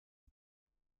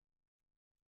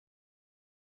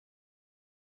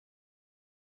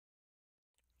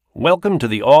Welcome to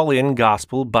the All-In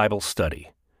Gospel Bible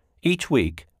Study. Each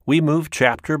week, we move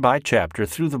chapter by chapter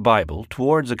through the Bible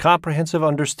towards a comprehensive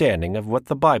understanding of what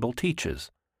the Bible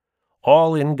teaches.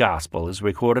 All-In Gospel is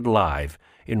recorded live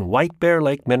in White Bear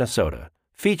Lake, Minnesota,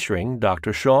 featuring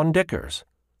Dr. Sean Dickers.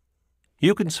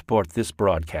 You can support this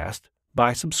broadcast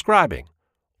by subscribing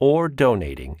or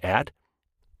donating at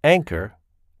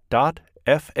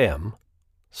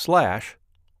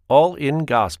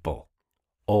anchor.fm/allingospel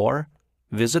or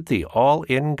visit the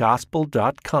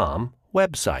allingospel.com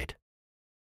website.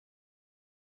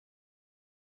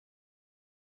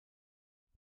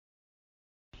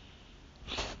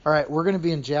 All right, we're going to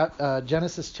be in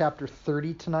Genesis chapter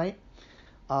 30 tonight.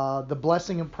 The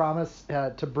blessing and promise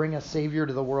to bring a Savior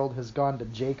to the world has gone to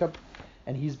Jacob,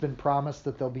 and he's been promised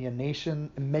that there'll be a nation,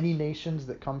 many nations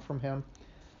that come from him.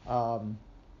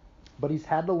 But he's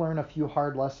had to learn a few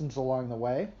hard lessons along the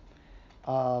way.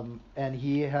 And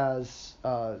he has,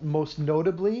 most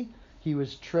notably, he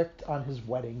was tricked on his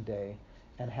wedding day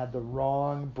and had the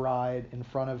wrong bride in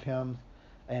front of him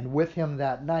and with him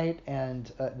that night,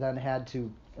 and then had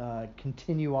to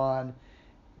continue on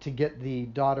to get the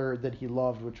daughter that he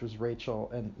loved, which was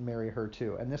Rachel, and marry her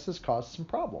too. And this has caused some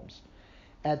problems.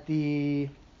 At the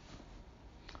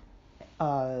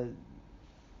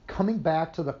coming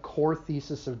back to the core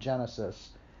thesis of Genesis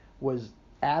was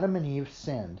Adam and Eve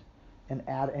sinned,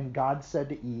 and God said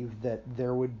to Eve that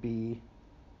there would be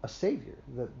a savior,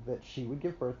 that she would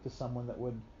give birth to someone that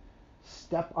would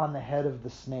step on the head of the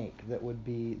snake, that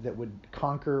would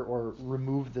conquer or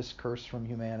remove this curse from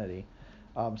humanity.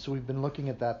 So we've been looking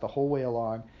at that the whole way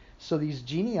along. So these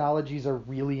genealogies are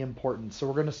really important. So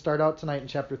we're going to start out tonight in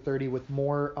chapter 30 with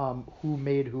more who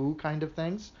made who kind of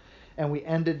things. And we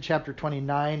ended chapter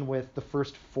 29 with the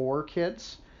first four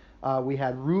kids. We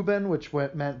had Reuben, which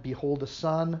meant behold a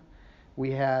son.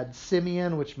 We had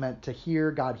Simeon, which meant to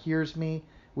hear, God hears me.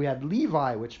 We had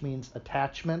Levi, which means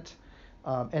attachment.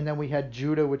 And then we had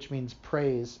Judah, which means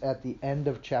praise, at the end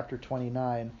of chapter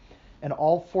 29. And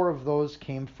all four of those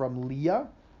came from Leah,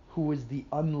 who was the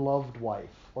unloved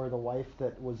wife, or the wife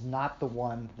that was not the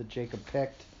one that Jacob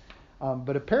picked.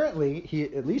 But apparently,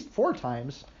 at least 4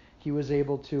 times, he was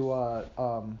able to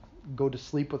go to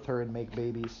sleep with her and make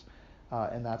babies,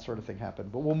 and that sort of thing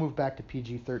happened. But we'll move back to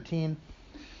PG-13.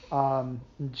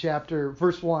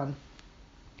 Verse 1.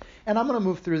 And I'm going to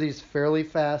move through these fairly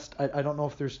fast. I don't know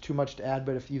if there's too much to add,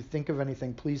 but if you think of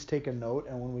anything, please take a note.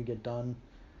 And when we get done,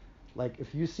 like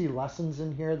if you see lessons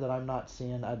in here that I'm not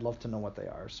seeing, I'd love to know what they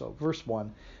are. So verse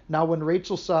 1. Now when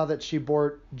Rachel saw that she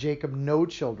bore Jacob no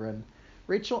children,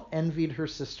 Rachel envied her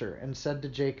sister and said to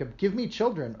Jacob, "Give me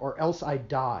children, or else I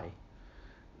die."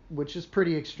 Which is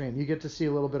pretty extreme. You get to see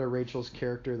a little bit of Rachel's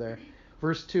character there.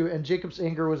 Verse 2, and Jacob's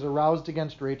anger was aroused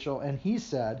against Rachel, and he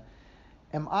said,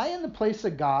 "Am I in the place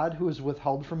of God who has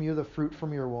withheld from you the fruit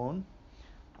from your womb?"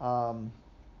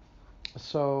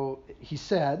 So she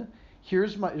said,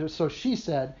 "Here's my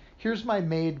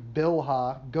maid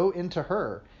Bilhah, go into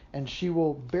her, and she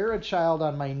will bear a child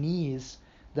on my knees,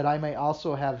 that I may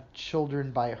also have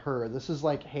children by her." This is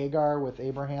like Hagar with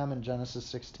Abraham in Genesis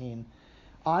 16.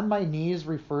 On my knees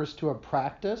refers to a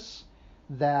practice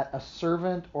that a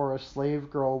servant or a slave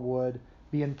girl would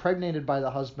be impregnated by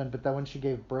the husband, but then when she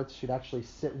gave birth, she'd actually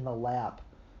sit in the lap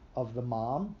of the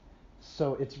mom.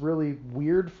 So it's really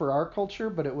weird for our culture,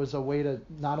 but it was a way to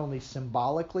not only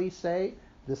symbolically say,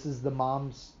 this is the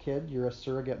mom's kid, you're a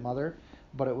surrogate mother,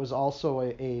 but it was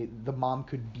also the mom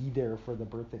could be there for the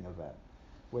birthing event,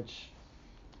 which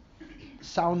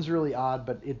sounds really odd,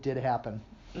 but it did happen.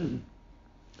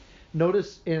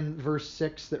 Notice in verse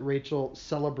 6 that Rachel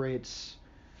celebrates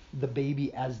the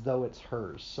baby as though it's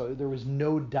hers. So there was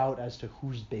no doubt as to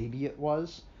whose baby it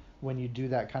was when you do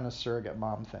that kind of surrogate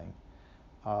mom thing.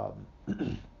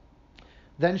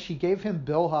 Then she gave him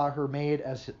Bilhah, her maid,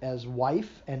 as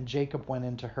wife, and Jacob went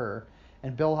into her.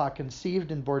 And Bilhah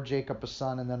conceived and bore Jacob a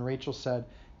son. And then Rachel said,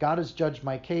 "God has judged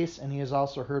my case, and he has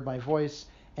also heard my voice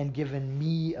and given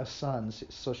me a son."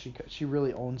 So she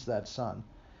really owns that son.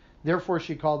 Therefore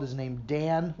she called his name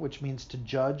Dan, which means to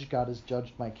judge. God has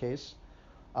judged my case.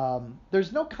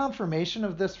 There's no confirmation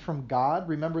of this from God.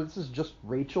 Remember, this is just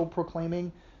Rachel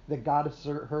proclaiming that God has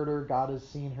heard her, God has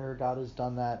seen her, God has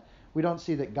done that. We don't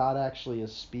see that God actually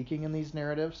is speaking in these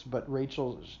narratives, but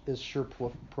Rachel is sure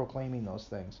proclaiming those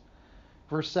things.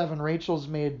 Verse 7, Rachel's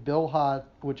maid Bilhah,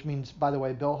 which means, by the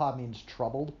way, Bilhah means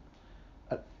troubled.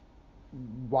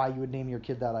 Why you would name your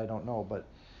kid that, I don't know, but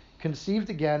conceived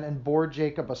again and bore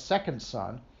Jacob a second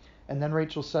son. And then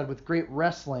Rachel said, "With great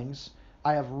wrestlings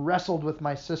I have wrestled with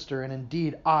my sister, and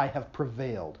indeed I have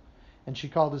prevailed." And she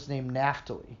called his name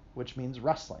Naphtali, which means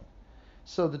wrestling.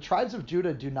 So the tribes of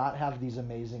Judah do not have these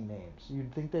amazing names.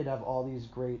 You'd think they'd have all these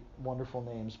great, wonderful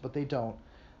names, but they don't.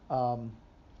 Um,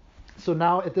 so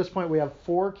now at this point we have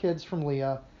 4 kids from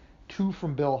Leah, 2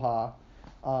 from Bilhah,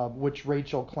 which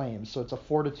Rachel claims. So it's a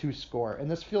 4-2 score. And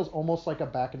this feels almost like a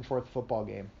back and forth football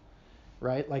game,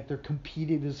 right? Like they're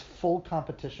competing, there's full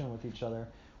competition with each other,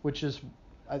 which is,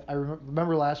 I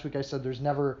remember last week I said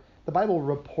the Bible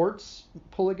reports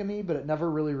polygamy, but it never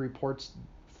really reports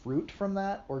fruit from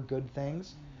that or good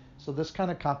things. So this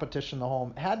kind of competition in the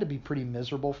home had to be pretty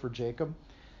miserable for Jacob.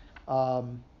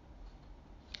 And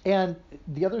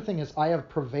the other thing is, I have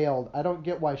prevailed. I don't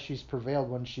get why she's prevailed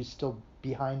when she's still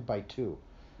behind by 2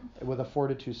 with a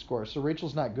 4-2 score. So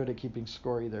Rachel's not good at keeping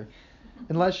score either.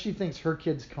 Unless she thinks her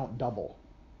kids count double,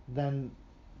 then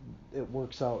it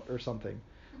works out or something.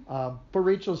 But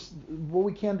what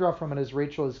we can draw from it is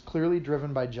Rachel is clearly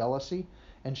driven by jealousy,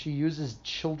 and she uses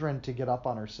children to get up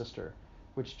on her sister,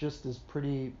 which just is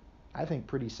pretty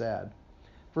sad.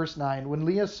 Verse 9, when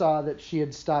Leah saw that she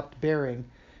had stopped bearing,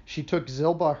 she took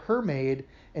Zilpah her maid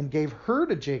and gave her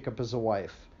to Jacob as a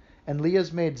wife. And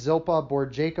Leah's maid Zilpah bore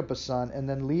Jacob a son, and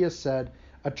then Leah said,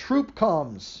 "A troop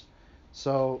comes."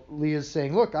 So Leah's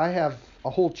saying, "Look, I have a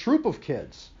whole troop of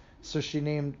kids." So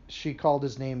she called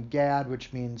his name Gad,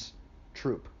 which means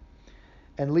troop.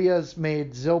 And Leah's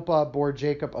maid Zilpah bore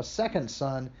Jacob a second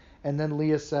son, and then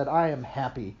Leah said, "I am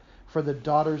happy, for the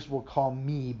daughters will call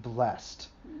me blessed."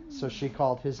 So she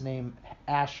called his name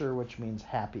Asher, which means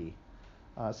happy.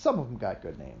 Some of them got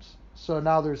good names. So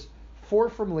now there's 4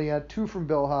 from Leah, 2 from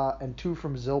Bilhah, and 2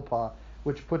 from Zilpah,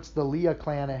 which puts the Leah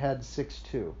clan ahead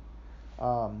 6-2.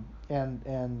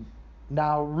 And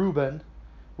now Reuben,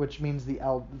 which is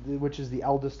the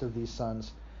eldest of these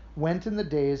sons, went in the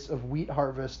days of wheat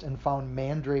harvest and found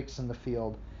mandrakes in the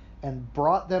field, and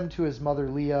brought them to his mother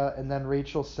Leah. And then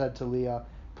Rachel said to Leah,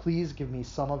 "Please give me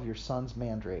some of your son's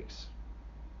mandrakes."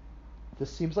 This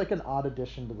seems like an odd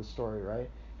addition to the story, right?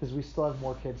 Because we still have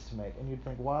more kids to make. And you'd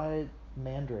think, why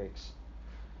mandrakes?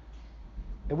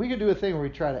 And we could do a thing where we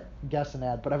try to guess and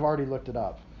add, but I've already looked it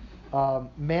up.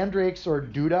 Mandrakes or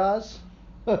dudas,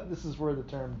 this is where the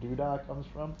term duda comes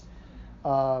from.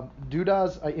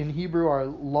 Dudas in Hebrew are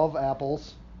love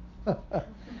apples.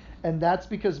 And that's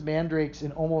because mandrakes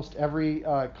in almost every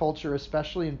culture,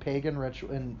 especially in pagan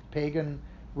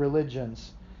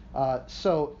religions.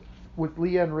 So with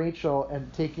Leah and Rachel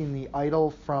and taking the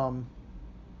idol from,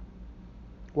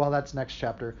 well, that's next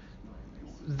chapter,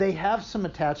 they have some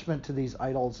attachment to these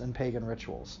idols and pagan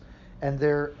rituals. And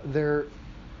they're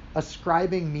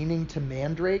ascribing meaning to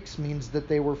mandrakes means that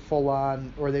they were full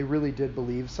on, or they really did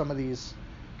believe some of these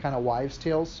kind of wives'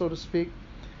 tales, so to speak.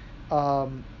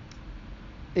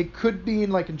 It could be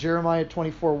like in Jeremiah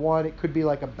 24:1, it could be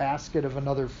like a basket of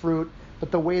another fruit,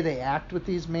 but the way they act with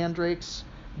these mandrakes,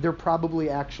 they're probably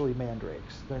actually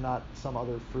mandrakes. They're not some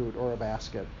other fruit or a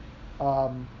basket.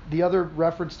 The other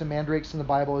reference to mandrakes in the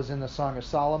Bible is in the Song of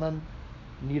Solomon.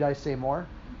 Need I say more?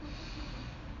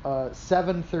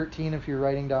 7:13, if you're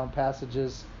writing down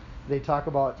passages, they talk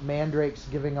about mandrakes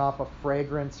giving off a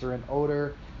fragrance or an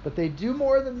odor, but they do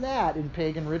more than that in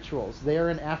pagan rituals. They are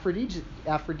an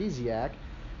aphrodisiac.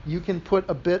 You can put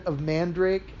a bit of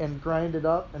mandrake and grind it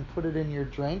up and put it in your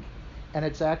drink, and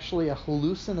it's actually a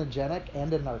hallucinogenic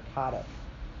and a narcotic.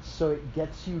 So it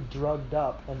gets you drugged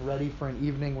up and ready for an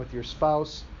evening with your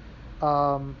spouse.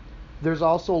 There's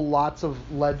also lots of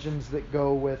legends that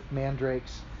go with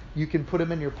mandrakes. You can put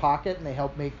them in your pocket and they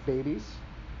help make babies.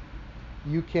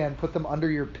 You can put them under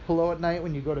your pillow at night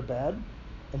when you go to bed,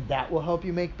 and that will help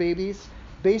you make babies.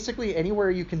 Basically, anywhere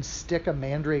you can stick a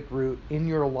mandrake root in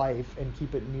your life and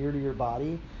keep it near to your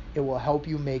body, it will help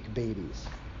you make babies.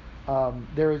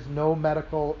 There is no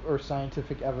medical or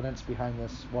scientific evidence behind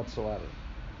this whatsoever.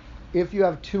 If you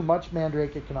have too much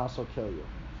mandrake, it can also kill you.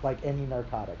 Like any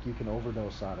narcotic, you can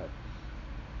overdose on it.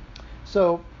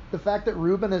 So the fact that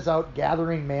Reuben is out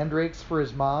gathering mandrakes for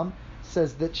his mom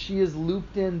says that she has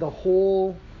looped in the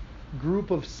whole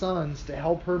group of sons to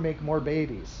help her make more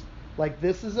babies. Like,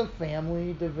 this is a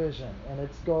family division, and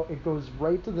it goes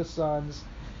right to the sons.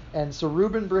 And so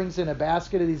Reuben brings in a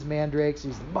basket of these mandrakes.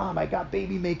 He's like, "Mom, I got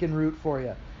baby making root for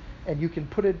you, and you can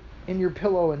put it in your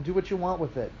pillow and do what you want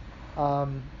with it."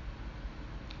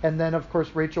 And then, of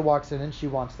course, Rachel walks in and she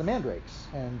wants the mandrakes.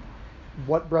 And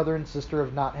what brother and sister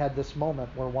have not had this moment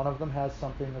where one of them has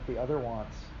something that the other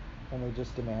wants and they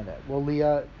just demand it?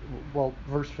 Well,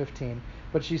 verse 15.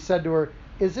 But she said to her,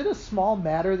 "Is it a small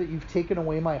matter that you've taken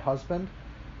away my husband?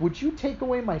 Would you take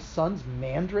away my son's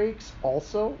mandrakes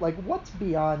also?" Like, what's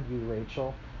beyond you,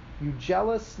 Rachel? You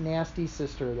jealous, nasty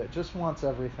sister that just wants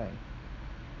everything.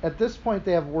 At this point,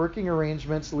 they have working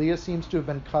arrangements. Leah seems to have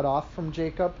been cut off from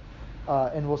Jacob,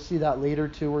 and we'll see that later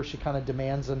too, where she kind of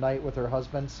demands a night with her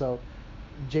husband. So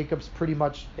Jacob's pretty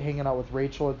much hanging out with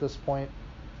Rachel at this point.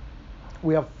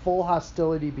 We have full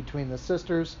hostility between the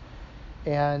sisters.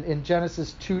 And in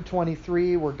Genesis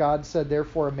 2:23, where God said,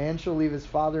 "Therefore a man shall leave his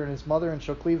father and his mother and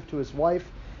shall cleave to his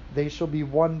wife, they shall be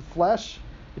one flesh,"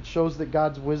 it shows that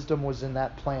God's wisdom was in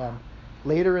that plan.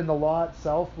 Later in the law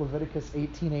itself, Leviticus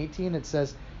 18:18, it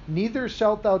says, "Neither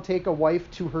shalt thou take a wife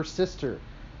to her sister,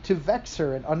 to vex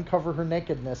her and uncover her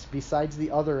nakedness, besides the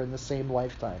other in the same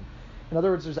lifetime." In other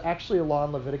words, there's actually a law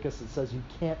in Leviticus that says you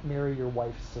can't marry your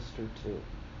wife's sister too.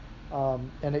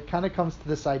 And it kind of comes to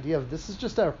this idea of this is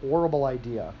just a horrible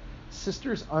idea.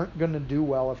 Sisters aren't going to do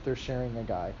well if they're sharing a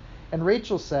guy. And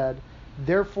Rachel said,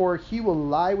 "Therefore he will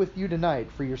lie with you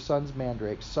tonight for your son's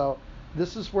mandrakes." So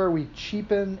this is where we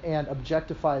cheapen and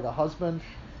objectify the husband.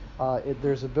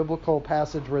 There's a biblical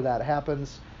passage where that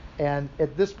happens. And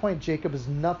at this point, Jacob is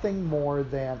nothing more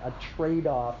than a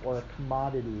trade-off or a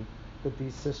commodity that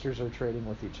these sisters are trading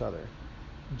with each other.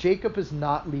 Jacob is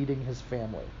not leading his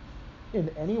family in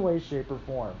any way, shape, or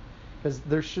form, because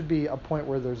there should be a point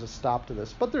where there's a stop to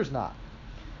this, but there's not.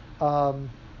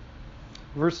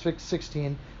 Verse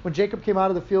 16, when Jacob came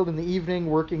out of the field in the evening,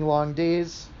 working long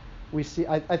days, we see,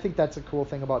 I think that's a cool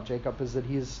thing about Jacob, is that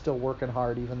he's still working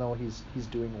hard, even though he's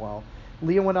doing well.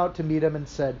 Leah went out to meet him and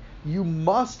said, "You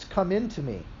must come in to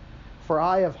me, for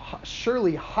I have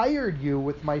surely hired you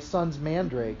with my son's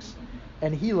mandrakes."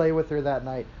 And he lay with her that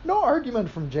night. No argument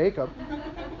from Jacob,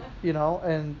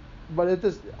 but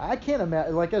I can't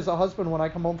imagine, like as a husband, when I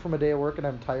come home from a day of work and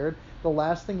I'm tired, the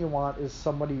last thing you want is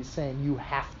somebody saying you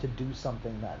have to do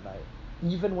something that night,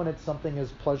 even when it's something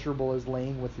as pleasurable as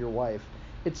laying with your wife.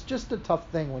 It's just a tough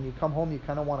thing. When you come home, you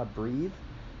kind of want to breathe.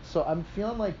 So I'm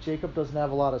feeling like Jacob doesn't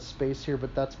have a lot of space here,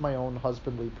 but that's my own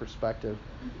husbandly perspective.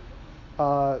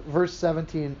 Verse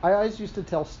 17, I always used to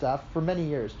tell Steph for many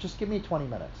years, just give me 20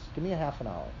 minutes, give me a half an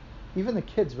hour. Even the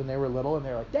kids, when they were little, and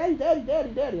they were like, "Daddy, Daddy, Daddy,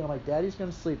 Daddy." I'm like, "Daddy's going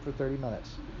to sleep for 30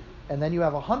 minutes. And then you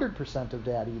have 100% of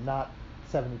Daddy, not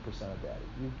 70% of Daddy.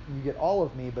 You get all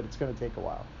of me, but it's going to take a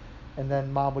while." And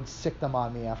then Mom would sick them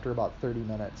on me after about 30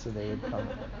 minutes, and they would come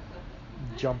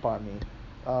jump on me.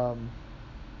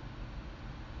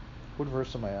 What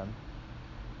verse am I on?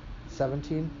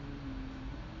 17?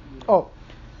 Oh.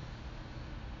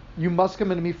 "You must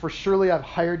come into me, for surely I've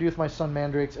hired you with my son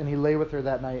mandrakes." And he lay with her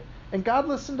that night. And God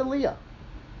listened to Leah.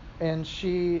 And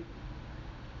she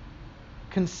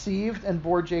conceived and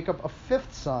bore Jacob a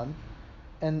fifth son.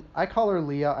 And I call her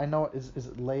Leah. I know, is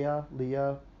it Leah?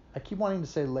 Leah? I keep wanting to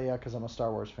say Leia because I'm a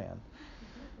Star Wars fan.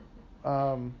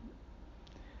 And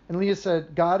Leah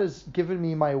said, "God has given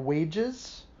me my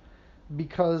wages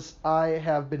because I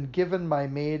have been given my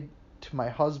maid to my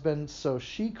husband." So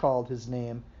she called his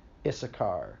name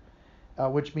Issachar,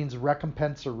 which means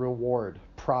recompense or reward,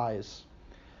 prize.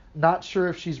 Not sure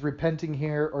if she's repenting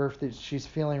here or if she's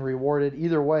feeling rewarded.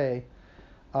 Either way,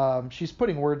 she's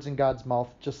putting words in God's mouth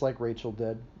just like Rachel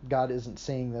did. God isn't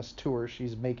saying this to her.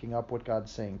 She's making up what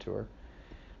God's saying to her.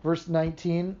 Verse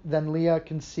 19, "Then Leah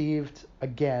conceived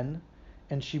again,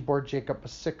 and she bore Jacob a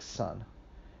sixth son.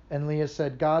 And Leah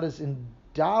said, God has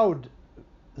endowed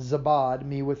Zabad,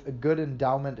 me, with a good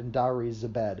endowment and dowry,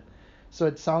 Zebed." So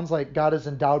it sounds like God has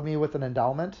endowed me with an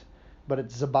endowment, but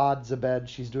it's Zabad, Zebed.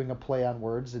 She's doing a play on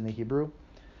words in the Hebrew.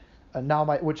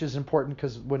 Which is important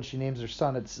because when she names her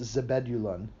son, it's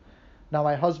Zebedulun. "Now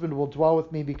my husband will dwell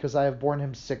with me because I have borne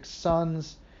him 6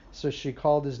 sons. So she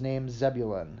called his name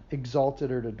Zebulun, exalted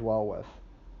her to dwell with.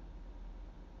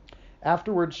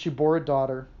 Afterwards she bore a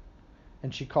daughter,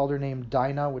 and she called her name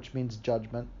Dinah, which means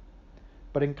judgment.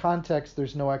 But in context,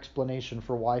 there's no explanation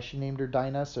for why she named her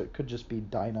Dinah, so it could just be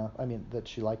Dinah. That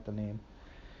she liked the name.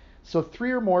 So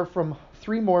three more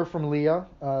from Leah.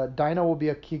 Dinah will be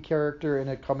a key character in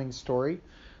a coming story,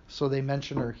 so they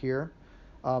mention her here.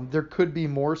 There could be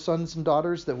more sons and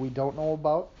daughters that we don't know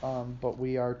about, but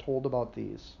we are told about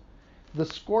these. The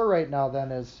score right now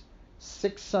then is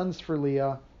 6 sons for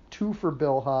Leah, 2 for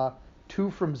Bilhah, 2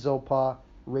 from Zilpah,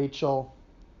 Rachel,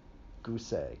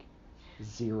 goose egg,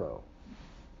 0.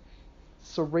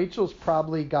 So Rachel's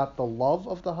probably got the love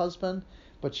of the husband,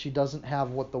 but she doesn't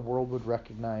have what the world would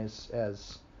recognize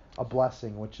as a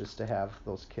blessing, which is to have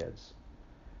those kids.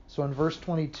 So in verse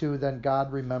 22, then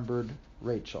God remembered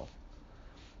Rachel,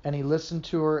 and he listened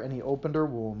to her, and he opened her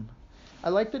womb. I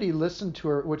like that he listened to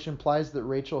her, which implies that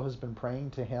Rachel has been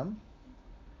praying to him.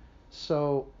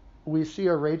 So we see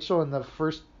a Rachel in the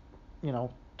first,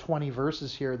 20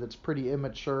 verses here that's pretty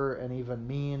immature and even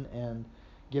mean and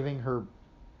giving her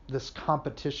this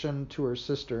competition to her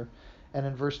sister. And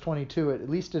in verse 22, at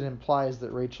least it implies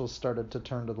that Rachel started to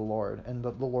turn to the Lord, and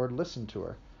that the Lord listened to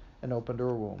her and opened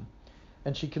her womb.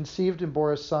 And she conceived and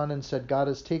bore a son and said, God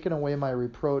has taken away my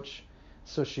reproach.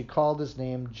 So she called his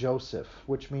name Joseph,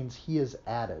 which means he is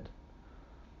added,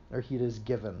 or he is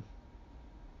given.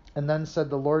 And then said,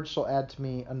 the Lord shall add to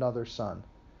me another son.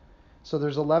 So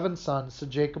there's 11 sons. So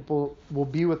Jacob will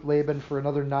be with Laban for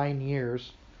another 9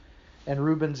 years. And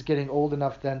Reuben's getting old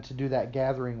enough then to do that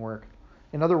gathering work.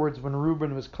 In other words, when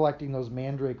Reuben was collecting those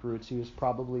mandrake roots, he was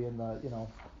probably in the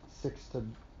 6 to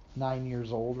 9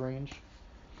 years old range.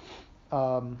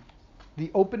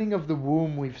 The opening of the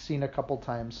womb we've seen a couple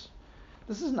times.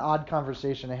 This is an odd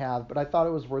conversation to have, but I thought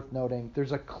it was worth noting.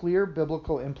 There's a clear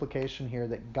biblical implication here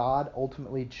that God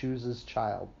ultimately chooses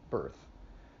childbirth.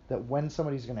 That when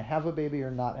somebody's going to have a baby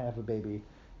or not have a baby,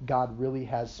 God really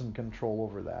has some control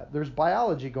over that. There's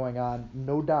biology going on,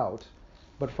 no doubt,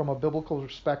 but from a biblical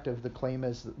perspective, the claim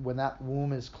is that when that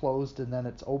womb is closed and then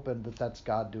it's opened, that's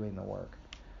God doing the work.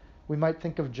 We might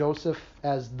think of Joseph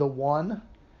as the one,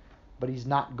 but he's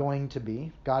not going to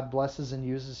be. God blesses and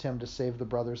uses him to save the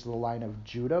brothers of the line of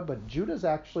Judah, but Judah's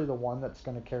actually the one that's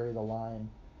going to carry the line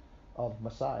of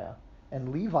Messiah, and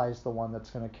Levi's the one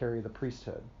that's going to carry the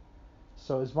priesthood.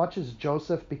 So as much as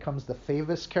Joseph becomes the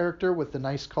famous character with the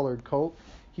nice colored coat,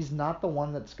 he's not the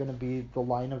one that's going to be the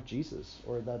line of Jesus,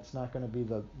 or that's not going to be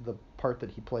the part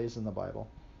that he plays in the Bible.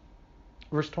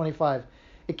 Verse 25,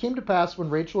 it came to pass when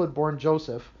Rachel had borne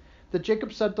Joseph that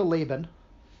Jacob said to Laban,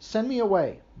 send me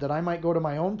away, that I might go to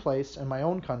my own place and my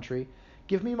own country.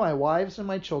 Give me my wives and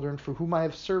my children for whom I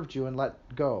have served you, and let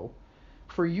go.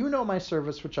 For you know my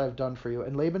service which I have done for you.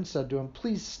 And Laban said to him,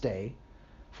 please stay.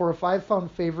 For if I have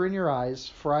found favor in your eyes,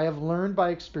 for I have learned by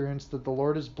experience that the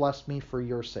Lord has blessed me for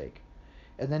your sake.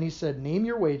 And then he said, name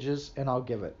your wages, and I'll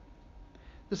give it.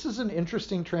 This is an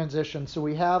interesting transition. So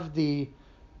we have the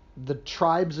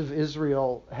tribes of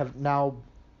Israel have now,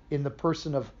 in the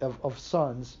person of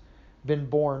sons, been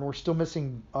born. We're still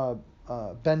missing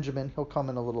Benjamin. He'll come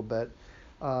in a little bit.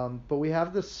 But we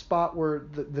have this spot where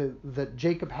that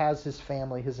Jacob has his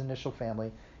family, his initial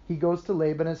family. He goes to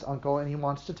Laban, his uncle, and he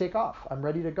wants to take off. I'm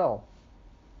ready to go.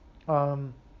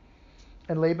 And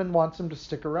Laban wants him to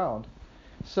stick around.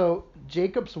 So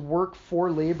Jacob's work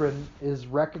for Laban is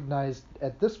recognized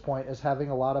at this point as having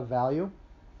a lot of value.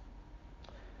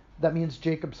 That means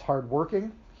Jacob's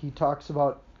hardworking. He talks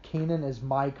about Canaan is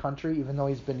my country, even though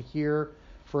he's been here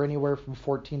for anywhere from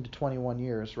 14 to 21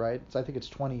 years, right? So I think it's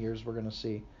 20 years we're going to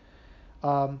see.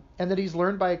 And that he's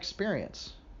learned by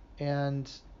experience. And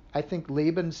I think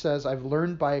Laban says, I've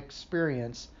learned by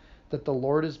experience that the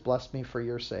Lord has blessed me for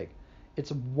your sake.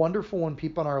 It's wonderful when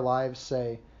people in our lives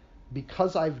say,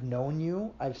 because I've known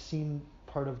you, I've seen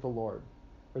part of the Lord.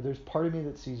 Or there's part of me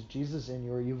that sees Jesus in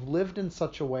you, or you've lived in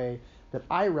such a way that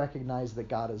I recognize that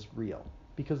God is real.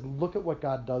 Because look at what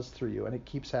God does through you, and it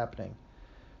keeps happening.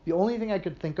 The only thing I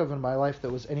could think of in my life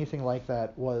that was anything like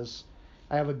that was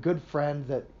I have a good friend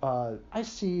that I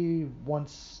see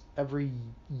once every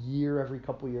year, every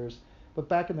couple years. But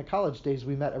back in the college days,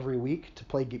 we met every week to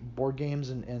play board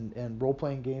games and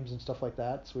role-playing games and stuff like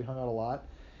that. So we hung out a lot.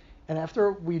 And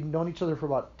after we'd known each other for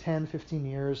about 10, 15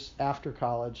 years after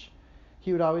college,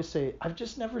 he would always say, I've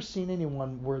just never seen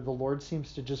anyone where the Lord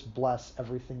seems to just bless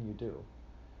everything you do.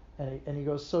 And he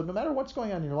goes, so no matter what's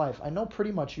going on in your life, I know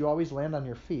pretty much you always land on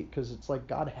your feet because it's like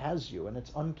God has you, and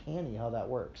it's uncanny how that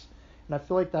works. And I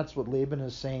feel like that's what Laban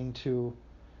is saying to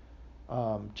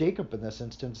Jacob in this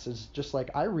instance, is just like,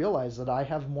 I realize that I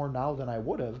have more now than I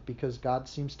would have because God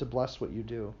seems to bless what you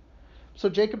do. So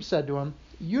Jacob said to him,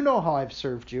 you know how I've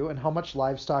served you and how much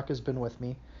livestock has been with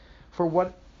me. For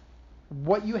what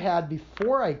you had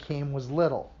before I came was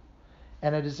little,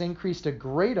 and it has increased a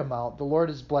great amount. The Lord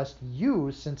has blessed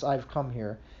you since I've come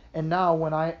here. And now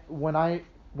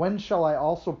when shall I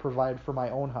also provide for my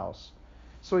own house?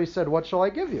 So he said, what shall I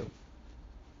give you?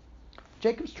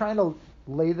 Jacob's trying to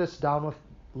lay this down with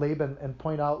Laban and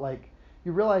point out, like,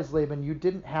 you realize, Laban, you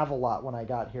didn't have a lot when I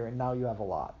got here, and now you have a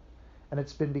lot. And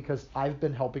it's been because I've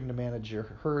been helping to manage your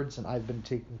herds, and I've been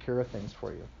taking care of things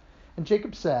for you. And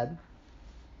Jacob said,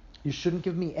 you shouldn't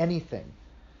give me anything.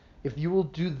 If you will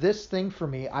do this thing for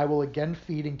me, I will again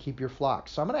feed and keep your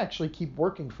flocks. So I'm going to actually keep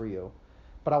working for you,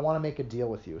 but I want to make a deal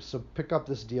with you. So pick up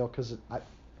this deal because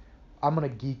I'm going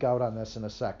to geek out on this in a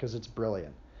sec because it's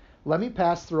brilliant. Let me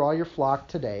pass through all your flock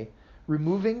today,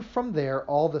 removing from there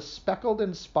all the speckled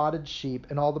and spotted sheep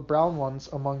and all the brown ones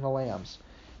among the lambs,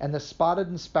 and the spotted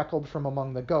and speckled from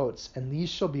among the goats, and these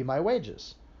shall be my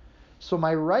wages. So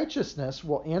my righteousness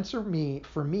will answer me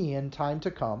for me in time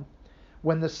to come,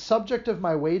 when the subject of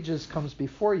my wages comes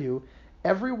before you,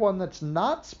 Every one that's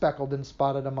not speckled and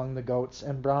spotted among the goats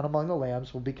and brown among the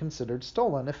lambs will be considered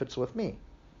stolen if it's with me.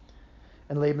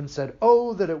 And Laban said,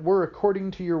 oh, that it were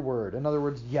according to your word. In other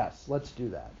words, yes, let's do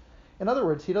that. In other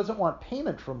words, he doesn't want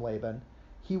payment from Laban.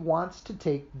 He wants to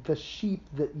take the sheep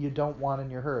that you don't want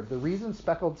in your herd. The reason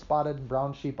speckled, spotted, and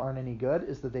brown sheep aren't any good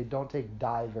is that they don't take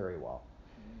dye very well.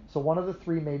 So one of the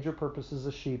three major purposes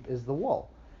of sheep is the wool.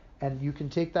 And you can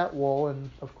take that wool and,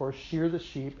 of course, shear the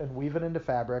sheep and weave it into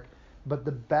fabric. But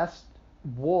the best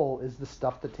wool is the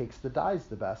stuff that takes the dyes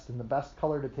the best. And the best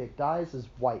color to take dyes is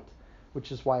white,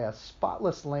 which is why a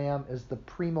spotless lamb is the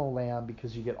primo lamb,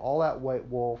 because you get all that white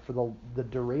wool for the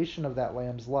duration of that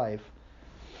lamb's life.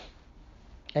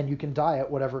 And you can dye it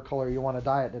whatever color you want to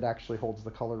dye it, and it actually holds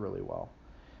the color really well.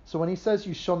 So when he says,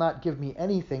 you shall not give me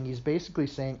anything, he's basically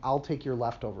saying, I'll take your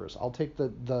leftovers. I'll take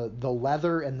the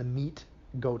leather and the meat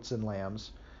goats and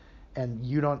lambs, and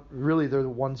you don't, really they're the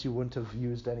ones you wouldn't have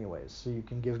used anyways. So you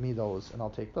can give me those, and I'll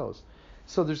take those.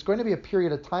 So there's going to be a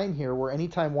period of time here where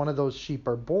anytime one of those sheep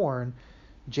are born,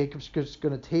 Jacob's just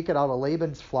going to take it out of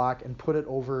Laban's flock and put it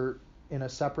over in a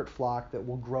separate flock that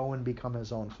will grow and become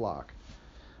his own flock.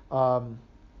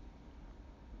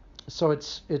 So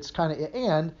it's kind of,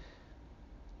 and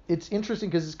it's interesting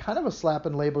because it's kind of a slap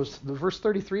in Laban's, the verse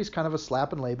 33 is kind of a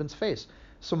slap in Laban's face.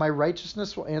 So my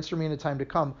righteousness will answer me in a time to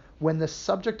come. When the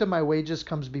subject of my wages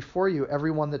comes before you,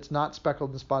 everyone that's not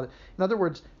speckled and spotted. In other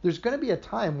words, there's going to be a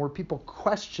time where people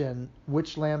question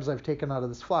which lambs I've taken out of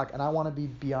this flock, and I want to be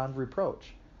beyond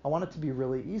reproach. I want it to be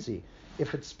really easy.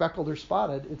 If it's speckled or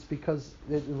spotted, it's because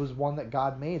it was one that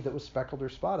God made that was speckled or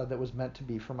spotted that was meant to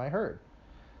be for my herd.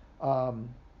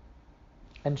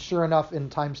 And sure enough, in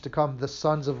times to come, the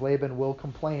sons of Laban will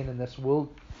complain, and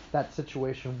that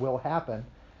situation will happen,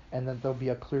 and then there'll be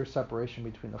a clear separation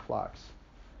between the flocks.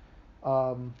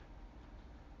 So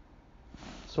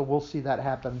we'll see that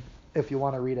happen. If you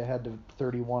want to read ahead to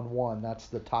 31:1, that's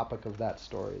the topic of that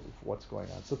story, of what's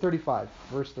going on. So 35,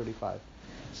 verse 35.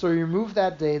 So he removed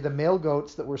that day the male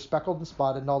goats that were speckled and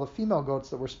spotted, and all the female goats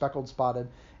that were speckled and spotted,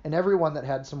 and every one that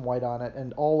had some white on it,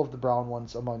 and all of the brown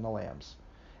ones among the lambs,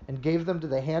 and gave them to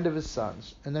the hand of his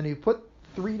sons. And then he put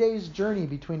 3 days' journey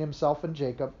between himself and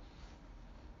Jacob.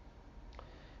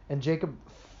 And Jacob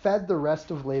fed the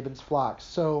rest of Laban's flocks.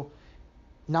 So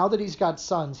now that he's got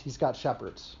sons, he's got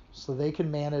shepherds. So they can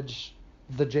manage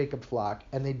the Jacob flock.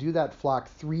 And they do that flock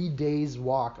 3 days'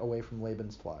 walk away from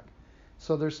Laban's flock.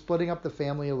 So they're splitting up the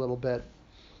family a little bit.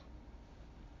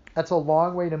 That's a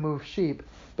long way to move sheep,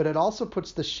 but it also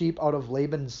puts the sheep out of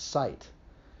Laban's sight.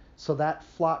 So that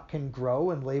flock can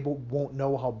grow, and Laban won't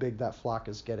know how big that flock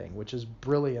is getting, which is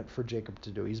brilliant for Jacob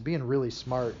to do. He's being really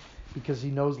smart because he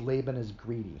knows Laban is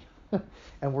greedy.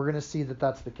 And we're going to see that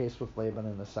that's the case with Laban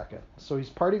in a second. So he's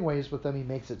parting ways with them. He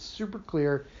makes it super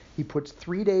clear. He puts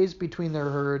 3 days between their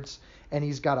herds, and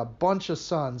he's got a bunch of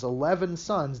sons, 11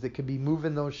 sons, that could be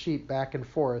moving those sheep back and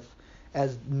forth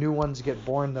as new ones get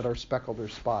born that are speckled or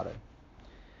spotted.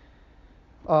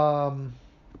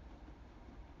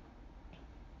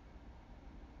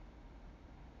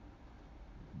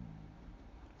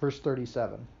 Verse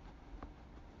 37.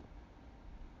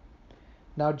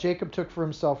 Now Jacob took for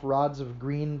himself rods of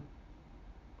green.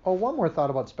 Oh, one more thought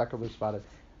about speckled or spotted.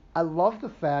 I love the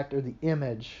fact, or the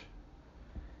image,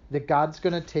 that God's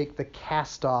going to take the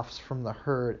cast-offs from the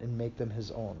herd and make them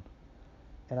his own.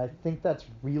 And I think that's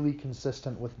really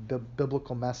consistent with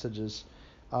biblical messages,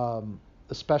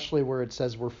 especially where it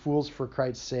says we're fools for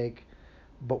Christ's sake,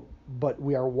 but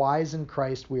we are wise in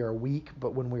Christ, we are weak,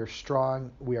 but when we are strong,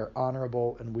 we are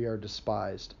honorable, and we are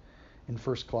despised. In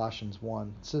 1 Colossians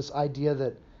 1. It's this idea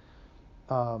that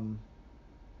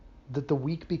that the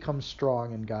weak become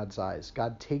strong in God's eyes.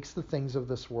 God takes the things of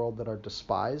this world that are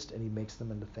despised, and he makes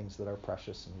them into things that are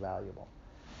precious and valuable.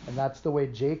 And that's the way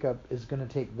Jacob is going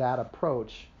to take that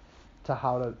approach to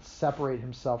how to separate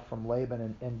himself from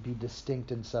Laban and be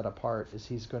distinct and set apart, is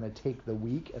he's going to take the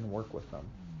weak and work with them.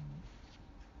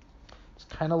 It's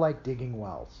kind of like digging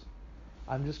wells.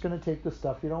 I'm just going to take the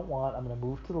stuff you don't want. I'm going to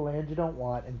move to the land you don't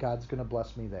want, and God's going to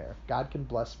bless me there. God can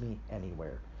bless me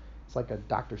anywhere. It's like a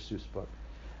Dr. Seuss book.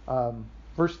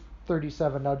 Verse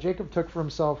 37. Now Jacob took for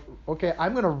himself. Okay,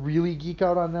 I'm going to really geek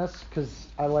out on this because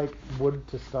I like wood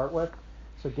to start with,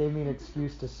 so it gave me an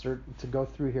excuse to go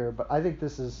through here. But I think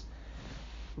this is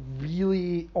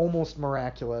really almost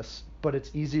miraculous, but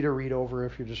it's easy to read over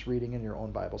if you're just reading in your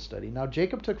own Bible study. Now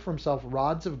Jacob took for himself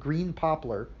rods of green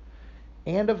poplar,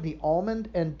 and of the almond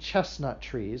and chestnut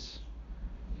trees.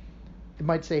 It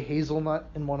might say hazelnut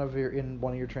in one of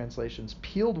your translations.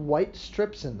 Peeled white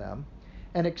strips in them,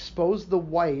 and exposed the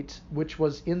white which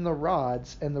was in the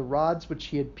rods, and the rods which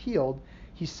he had peeled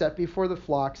he set before the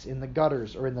flocks in the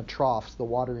gutters, or in the troughs, the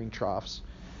watering troughs,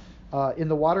 in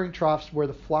the watering troughs where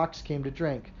the flocks came to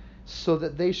drink, so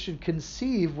that they should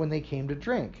conceive when they came to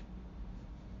drink.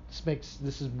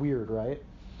 This is weird, right?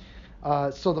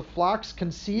 So the flocks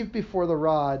conceived before the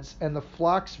rods, and the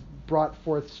flocks brought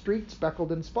forth streaked,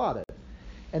 speckled, and spotted.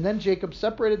 And then Jacob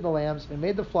separated the lambs and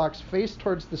made the flocks face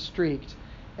towards the streaked,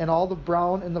 and all the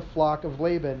brown in the flock of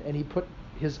Laban, and he put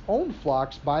his own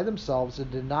flocks by themselves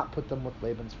and did not put them with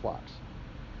Laban's flocks.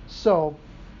 So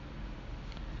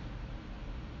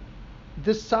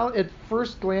at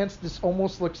first glance, this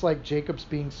almost looks like Jacob's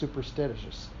being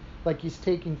superstitious. Like he's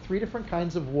taking 3 different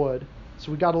kinds of wood,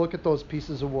 so we got to look at those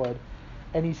pieces of wood,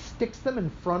 and he sticks them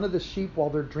in front of the sheep while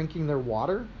they're drinking their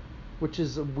water, which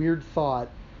is a weird thought.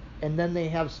 And then they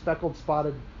have speckled,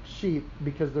 spotted sheep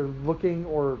because they're looking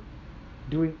or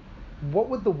doing. What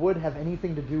would the wood have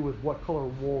anything to do with what color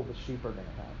wool the sheep are going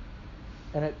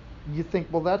to have? And you think,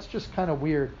 well, that's just kind of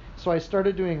weird. So I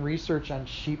started doing research on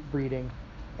sheep breeding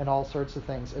and all sorts of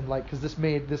things, and because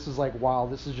this is like, wow,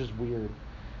 this is just weird.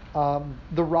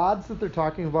 The rods that they're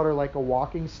talking about are like a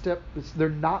walking stick. They're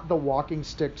not the walking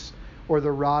sticks or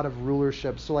the rod of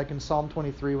rulership. So like in Psalm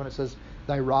 23 when it says,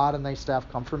 thy rod and thy staff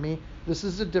comfort me, this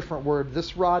is a different word.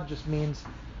 This rod just means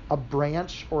a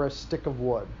branch or a stick of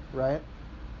wood, right?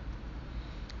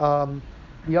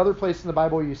 The other place in the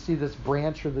Bible you see this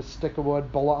branch or this stick of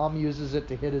wood, Balaam uses it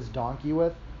to hit his donkey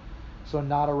with, so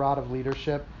not a rod of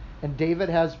leadership. And David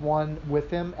has one with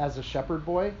him as a shepherd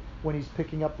boy when he's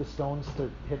picking up the stones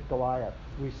to hit Goliath.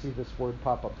 We see this word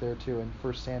pop up there too in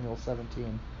 1 Samuel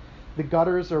 17. The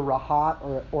gutters are rahat,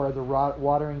 or the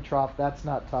watering trough. That's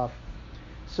not tough.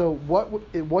 So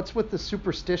what's with the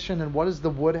superstition, and what does the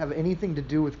wood have anything to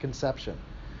do with conception?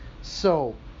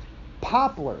 So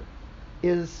poplar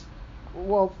is,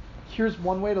 well, here's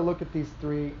one way to look at these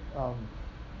three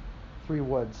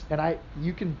woods, and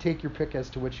you can take your pick as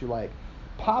to which you like.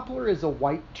 Poplar is a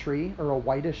white tree, or a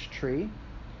whitish tree.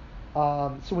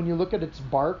 So when you look at its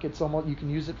bark, it's almost, you can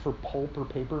use it for pulp or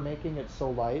paper making. It's so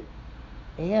light.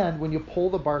 And when you pull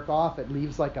the bark off, it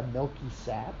leaves like a milky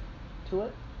sap to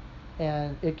it,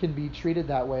 and it can be treated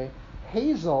that way.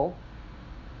 Hazel,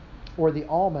 or the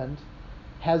almond,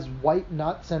 has white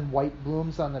nuts and white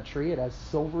blooms on the tree. It has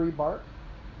silvery bark,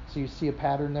 so you see a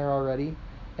pattern there already.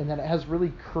 And then it has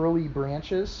really curly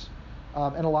branches.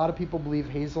 And a lot of people believe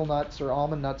hazelnuts or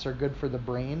almond nuts are good for the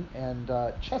brain, and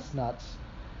chestnuts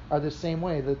are the same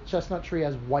way. The chestnut tree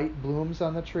has white blooms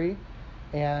on the tree,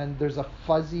 and there's a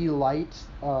fuzzy light,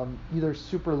 either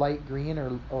super light green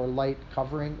or light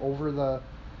covering over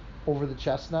the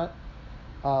chestnut.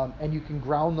 And you can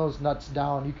ground those nuts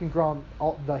down. You can ground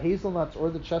the hazelnuts or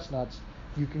the chestnuts.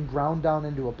 You can ground down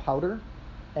into a powder,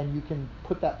 and you can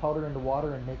put that powder into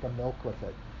water and make a milk with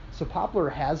it. So poplar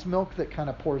has milk that kind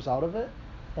of pours out of it,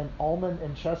 and almond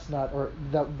and chestnut, or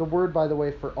the word, by the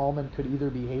way, for almond could either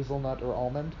be hazelnut or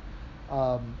almond,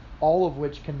 all of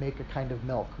which can make a kind of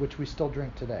milk, which we still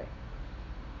drink today.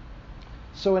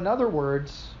 So in other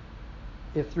words,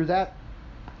 if through that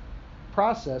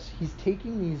process, he's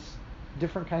taking these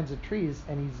different kinds of trees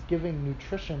and he's giving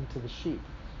nutrition to the sheep,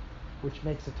 which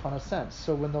makes a ton of sense.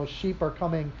 So when those sheep are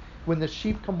coming, when the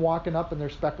sheep come walking up and they're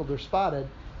speckled or spotted,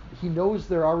 he knows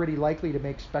they're already likely to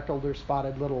make speckled or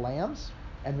spotted little lambs,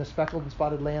 and the speckled and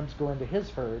spotted lambs go into his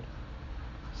herd.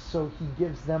 So he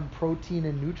gives them protein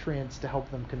and nutrients to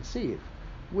help them conceive,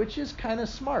 which is kind of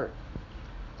smart.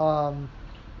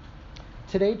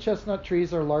 Today, chestnut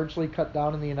trees are largely cut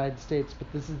down in the United States,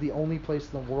 but this is the only place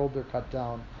in the world they're cut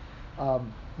down.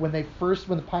 When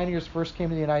the pioneers first came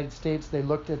to the United States, they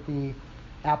looked at the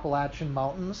Appalachian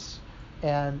Mountains,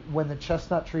 and when the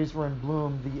chestnut trees were in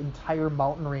bloom, the entire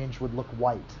mountain range would look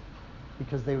white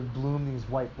because they would bloom these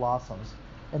white blossoms.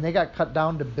 And they got cut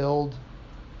down to build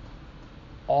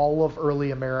all of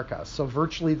early America. So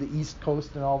virtually the East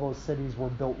Coast and all those cities were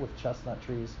built with chestnut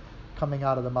trees coming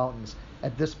out of the mountains.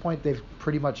 At this point, they've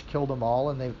pretty much killed them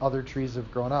all, and other trees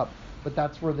have grown up. But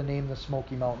that's where the name the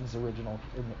Smoky Mountains originally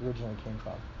came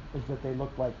from, is that they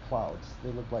look like clouds.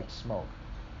 They look like smoke.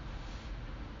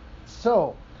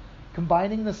 So,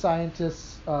 combining the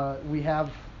scientists, we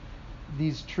have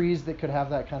these trees that could have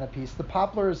that kind of piece. The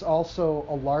poplar is also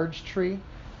a large tree.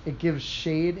 It gives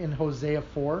shade in Hosea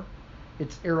 4.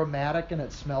 It's aromatic and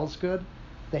it smells good.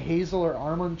 The hazel or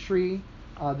almond tree,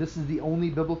 this is the only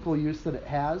biblical use that it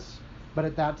has, but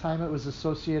at that time it was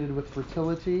associated with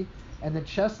fertility. And the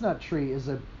chestnut tree is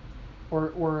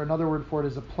or another word for it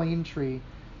is a plane tree,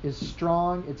 is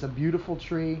strong. It's a beautiful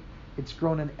tree. It's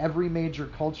grown in every major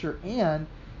culture, and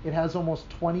it has almost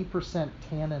 20%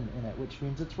 tannin in it, which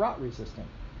means it's rot resistant.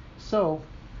 So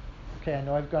Okay, I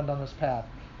know I've gone down this path.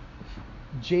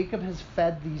 Jacob has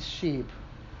fed these sheep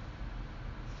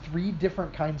 3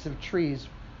 different kinds of trees.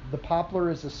 The poplar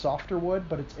is a softer wood,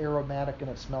 but it's aromatic and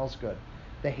it smells good.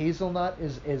 The hazelnut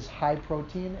is high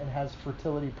protein and has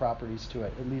fertility properties to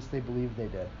it. At least they believe they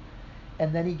did.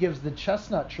 And then he gives the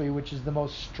chestnut tree, which is the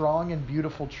most strong and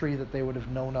beautiful tree that they would have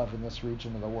known of in this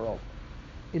region of the world.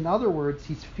 In other words,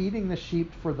 he's feeding the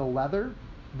sheep for the leather,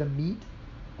 the meat,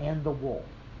 and the wool.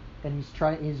 And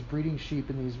he's breeding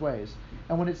sheep in these ways.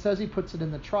 And when it says he puts it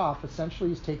in the trough, essentially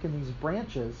he's taking these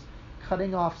branches,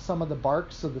 cutting off some of the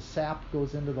bark so the sap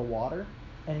goes into the water,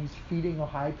 and he's feeding a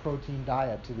high protein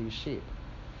diet to these sheep.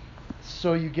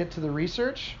 So you get to the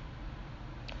research.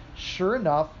 Sure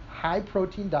enough, high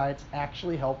protein diets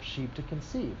actually help sheep to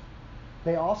conceive.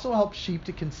 They also help sheep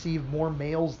to conceive more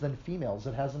males than females.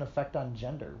 It has an effect on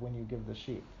gender when you give the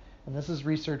sheep. And this is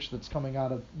research that's coming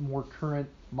out of more current,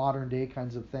 modern day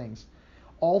kinds of things.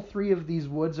 All 3 of these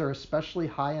woods are especially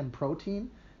high in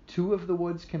protein. 2 of the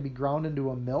woods can be ground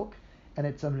into a milk, and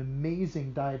it's an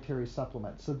amazing dietary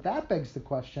supplement. So that begs the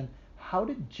question, how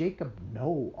did Jacob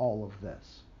know all of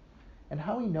this? And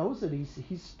how he knows it,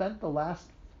 he's spent the last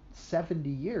 70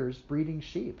 years breeding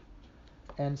sheep.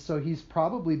 And so he's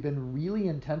probably been really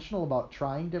intentional about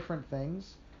trying different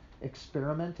things,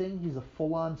 experimenting. He's a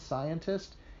full-on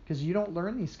scientist, because you don't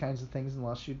learn these kinds of things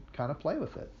unless you kind of play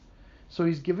with it. So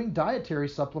he's giving dietary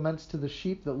supplements to the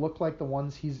sheep that look like the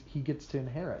ones he gets to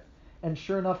inherit. And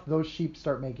sure enough, those sheep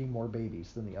start making more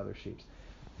babies than the other sheep.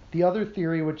 The other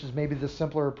theory, which is maybe the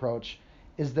simpler approach,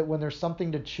 is that when there's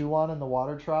something to chew on in the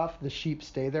water trough, the sheep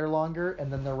stay there longer,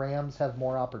 and then the rams have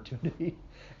more opportunity,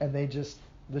 and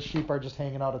the sheep are just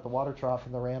hanging out at the water trough,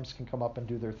 and the rams can come up and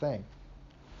do their thing.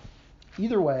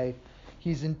 Either way,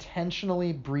 he's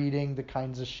intentionally breeding the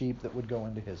kinds of sheep that would go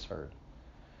into his herd.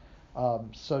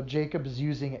 So Jacob is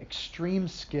using extreme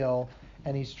skill,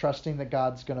 and he's trusting that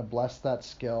God's going to bless that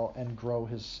skill and grow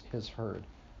his herd.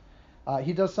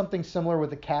 He does something similar with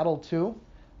the cattle too.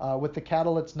 With the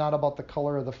cattle, it's not about the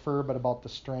color of the fur, but about the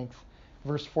strength.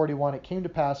 Verse 41, it came to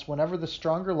pass, whenever the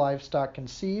stronger livestock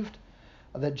conceived,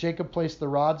 that Jacob placed the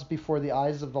rods before the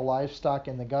eyes of the livestock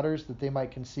in the gutters, that they might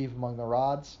conceive among the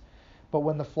rods. But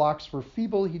when the flocks were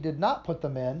feeble, he did not put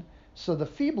them in. So the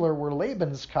feebler were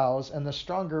Laban's cows, and the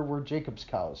stronger were Jacob's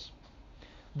cows.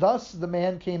 Thus the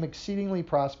man came exceedingly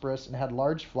prosperous, and had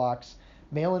large flocks,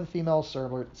 male and female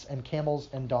servants, and camels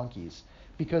and donkeys.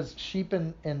 Because sheep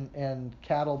and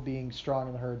cattle being strong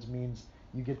in the herds means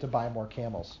you get to buy more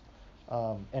camels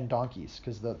and donkeys,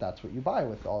 because that's what you buy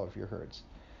with all of your herds.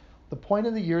 The point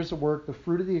of the years of work, the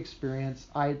fruit of the experience,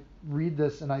 I read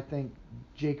this and I think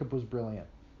Jacob was brilliant.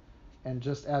 And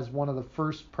just as one of the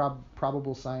first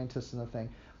probable scientists in the thing.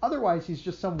 Otherwise, he's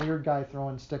just some weird guy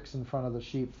throwing sticks in front of the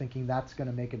sheep thinking that's going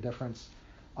to make a difference.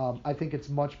 I think it's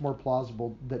much more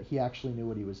plausible that he actually knew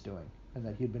what he was doing, and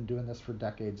that he'd been doing this for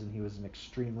decades, and he was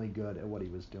extremely good at what he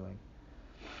was doing.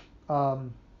 The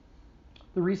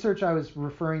research I was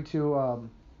referring to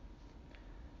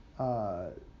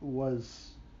was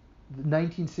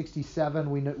 1967.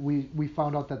 We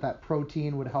found out that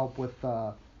protein would help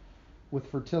with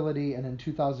fertility, and in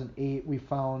 2008 we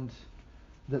found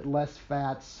that less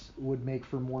fats would make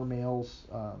for more males,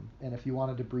 and if you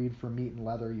wanted to breed for meat and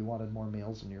leather, you wanted more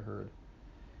males in your herd.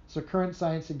 So current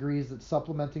science agrees that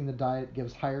supplementing the diet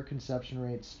gives higher conception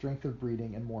rates, strength of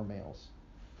breeding, and more males.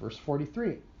 Verse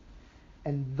 43,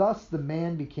 and thus the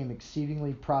man became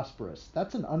exceedingly prosperous.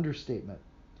 That's an understatement.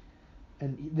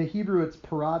 In the Hebrew, it's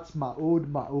paratz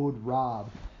ma'od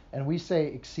rab. And we say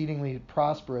exceedingly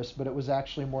prosperous, but it was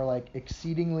actually more like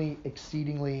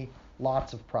exceedingly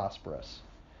lots of prosperous.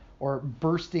 Or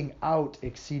bursting out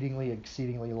exceedingly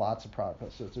lots of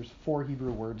prosperous. So there's 4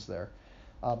 Hebrew words there.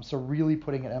 So really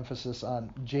putting an emphasis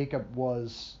on Jacob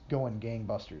was going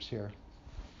gangbusters here.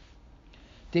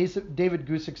 David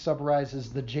Gusick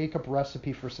summarizes the Jacob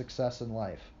recipe for success in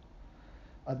life.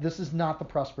 This is not the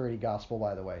prosperity gospel,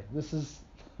 by the way. This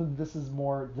is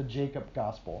more the Jacob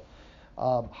gospel.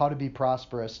 How to be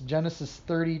prosperous. Genesis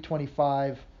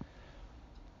 30:25.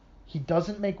 He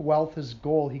doesn't make wealth his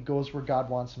goal. He goes where God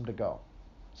wants him to go.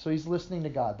 So he's listening to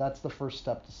God. That's the first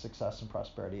step to success and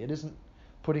prosperity. It isn't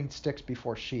putting sticks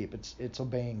before sheep. It's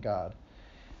obeying God.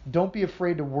 Don't be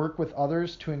afraid to work with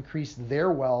others to increase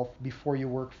their wealth before you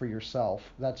work for yourself.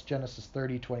 That's Genesis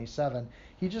 30:27.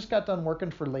 He just got done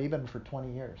working for Laban for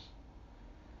 20 years.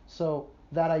 So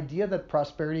that idea that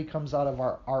prosperity comes out of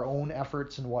our own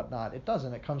efforts and whatnot, it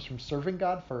doesn't. It comes from serving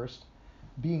God first,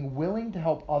 being willing to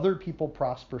help other people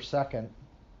prosper second,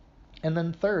 and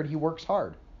then third, he works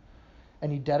hard.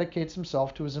 And he dedicates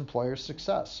himself to his employer's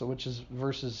success. So which is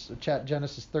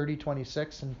Genesis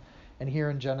 30:26 and And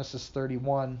here in Genesis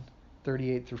 31,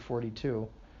 38 through 42,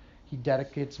 he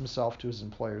dedicates himself to his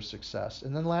employer's success.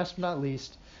 And then last but not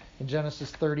least, in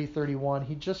Genesis 30, 31,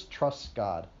 he just trusts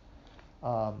God.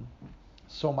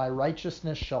 So my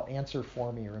righteousness shall answer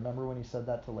for me. Remember when he said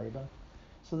that to Laban?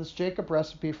 So this Jacob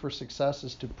recipe for success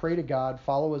is to pray to God,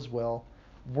 follow his will,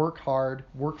 work hard,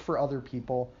 work for other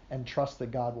people, and trust that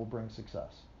God will bring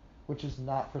success, which is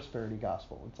not prosperity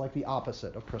gospel. It's like the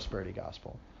opposite of prosperity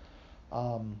gospel.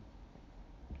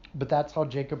 But that's how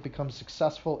Jacob becomes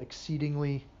successful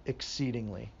exceedingly.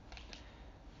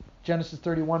 Genesis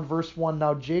 31, verse 1,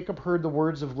 now Jacob heard the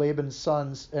words of Laban's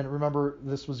sons, and remember,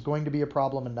 this was going to be a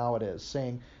problem, and now it is,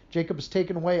 saying, Jacob has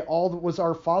taken away all that was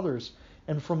our father's,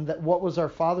 and from what was our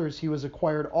father's he was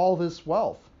acquired all this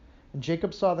wealth. And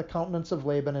Jacob saw the countenance of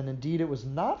Laban, and indeed it was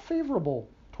not favorable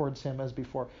towards him as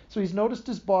before. So he's noticed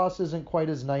his boss isn't quite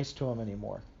as nice to him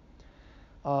anymore.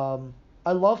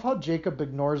 I love how Jacob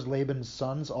ignores Laban's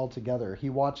sons altogether.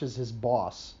 He watches his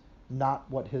boss, not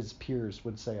what his peers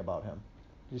would say about him.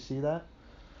 Do you see that?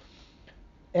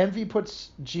 Envy puts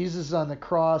Jesus on the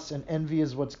cross, and envy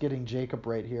is what's getting Jacob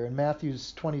right here. In Matthew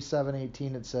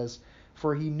 27:18 it says,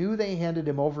 for he knew they handed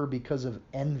him over because of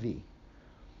envy.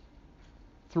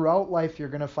 Throughout life, you're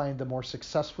going to find the more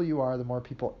successful you are, the more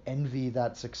people envy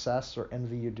that success or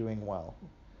envy you doing well.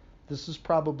 This is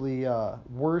probably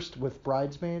worst with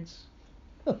bridesmaids,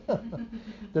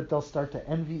 that they'll start to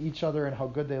envy each other and how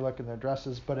good they look in their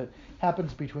dresses. But it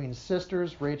happens between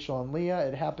sisters, Rachel and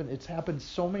Leah. It's happened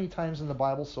so many times in the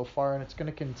Bible so far, and it's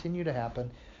going to continue to happen.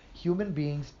 Human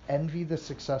beings envy the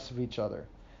success of each other.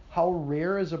 How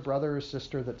rare is a brother or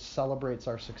sister that celebrates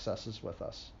our successes with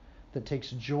us, that takes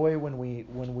joy when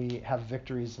we have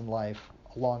victories in life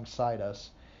alongside us,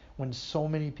 when so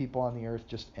many people on the earth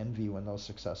just envy when those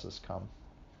successes come.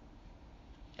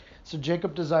 So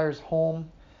Jacob desires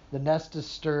home, the nest is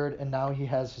stirred, and now he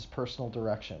has his personal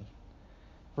direction.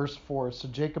 Verse 4, so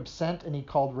Jacob sent and he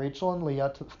called Rachel and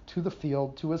Leah to the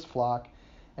field, to his flock,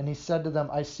 and he said to them,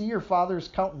 I see your father's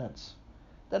countenance,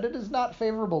 that it is not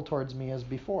favorable towards me as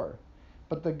before,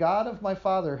 but the God of my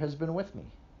father has been with me.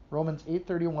 Romans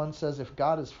 8:31 says, if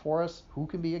God is for us, who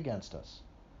can be against us?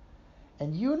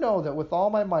 And you know that with all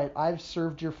my might I've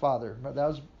served your father. That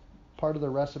was part of the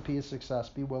recipe of success,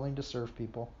 be willing to serve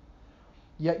people.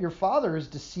 Yet your father has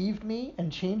deceived me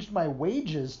and changed my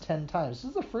wages 10 times. This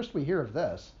is the first we hear of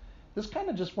this. This kind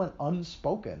of just went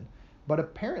unspoken, but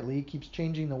apparently he keeps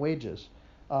changing the wages.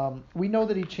 We know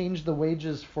that he changed the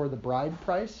wages for the bride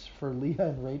price for Leah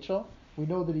and Rachel. We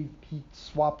know that he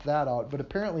swapped that out, but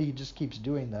apparently he just keeps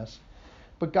doing this.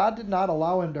 But God did not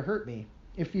allow him to hurt me.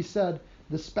 If he said,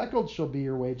 the speckled shall be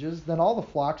your wages, then all the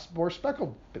flocks bore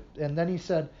speckled. And then he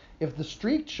said, if the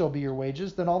streaked shall be your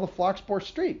wages, then all the flocks bore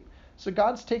streaked. So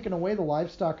God's taken away the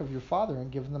livestock of your father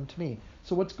and given them to me.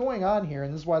 So what's going on here,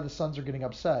 and this is why the sons are getting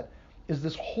upset, is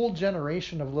this whole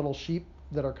generation of little sheep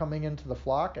that are coming into the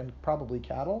flock, and probably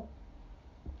cattle.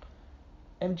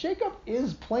 And Jacob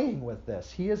is playing with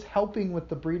this. He is helping with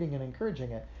the breeding and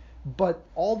encouraging it. But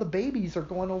all the babies are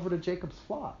going over to Jacob's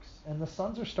flocks. And the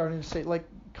sons are starting to say, like,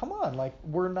 come on, like,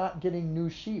 we're not getting new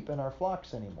sheep in our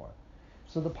flocks anymore.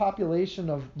 So the population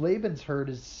of Laban's herd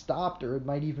is stopped, or it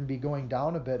might even be going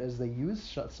down a bit as they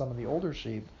use some of the older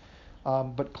sheep.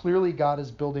 But clearly God is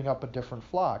building up a different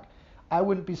flock. I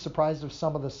wouldn't be surprised if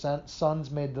some of the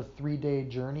sons made the 3-day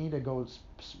journey to go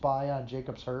spy on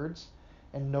Jacob's herds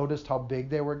and noticed how big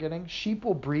they were getting. Sheep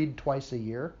will breed twice a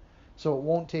year, so it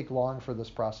won't take long for this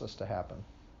process to happen.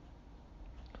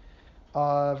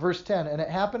 Verse 10, and it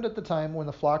happened at the time when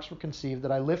the flocks were conceived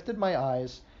that I lifted my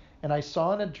eyes, and I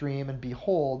saw in a dream, and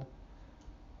behold,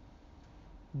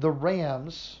 the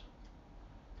rams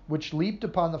which leaped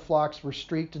upon the flocks were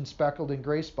streaked and speckled and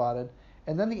gray spotted.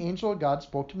 And then the angel of God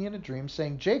spoke to me in a dream,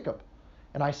 saying, Jacob.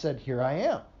 And I said, here I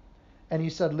am. And he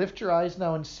said, lift your eyes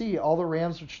now and see, all the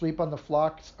rams which sleep on the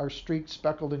flocks are streaked,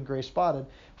 speckled, and gray spotted,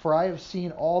 for I have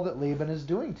seen all that Laban is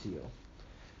doing to you.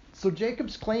 So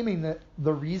Jacob's claiming that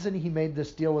the reason he made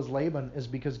this deal with Laban is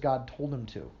because God told him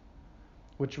to,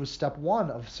 which was step 1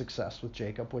 of success with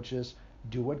Jacob, which is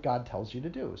do what God tells you to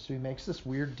do. So he makes this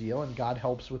weird deal, and God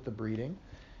helps with the breeding.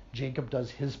 Jacob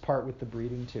does his part with the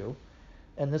breeding too.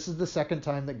 And this is the second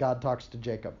time that God talks to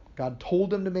Jacob. God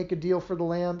told him to make a deal for the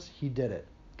lambs. He did it.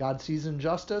 God sees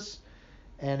injustice,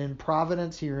 and in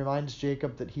providence, he reminds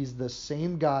Jacob that he's the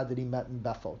same God that he met in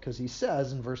Bethel, because he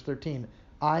says in verse 13,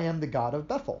 I am the God of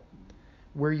Bethel,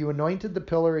 where you anointed the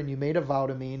pillar and you made a vow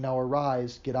to me. Now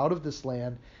arise, get out of this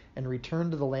land, and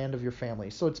return to the land of your family.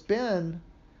 So it's been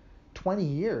 20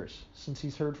 years since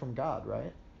he's heard from God,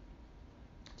 right?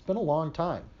 It's been a long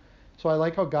time. So I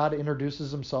like how God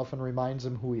introduces himself and reminds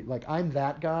him who he, like, I'm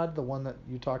that God, the one that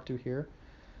you talk to here.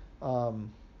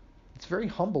 It's very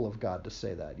humble of God to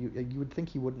say that. You would think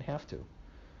he wouldn't have to,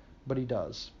 but he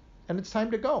does. And it's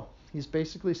time to go. He's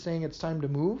basically saying it's time to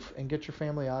move and get your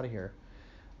family out of here.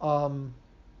 And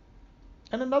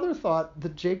another thought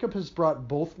that Jacob has brought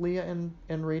both Leah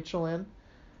and Rachel in.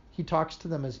 He talks to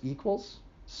them as equals.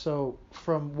 So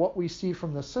from what we see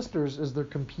from the sisters is they're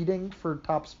competing for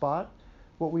top spot.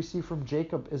 What we see from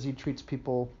Jacob is he treats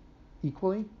people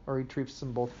equally, or he treats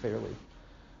them both fairly.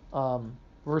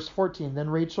 Verse 14, then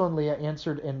Rachel and Leah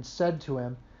answered and said to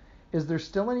him, is there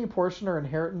still any portion or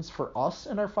inheritance for us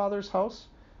in our father's house?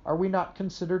 Are we not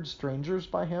considered strangers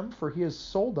by him? For he has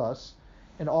sold us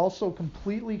and also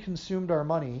completely consumed our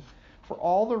money. For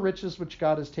all the riches which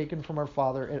God has taken from our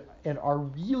father and are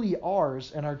really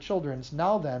ours and our children's.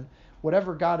 Now then,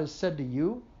 whatever God has said to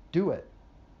you, do it.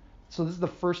 So this is the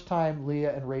first time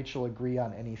Leah and Rachel agree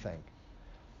on anything.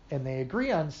 And they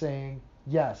agree on saying,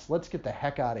 yes, let's get the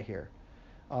heck out of here.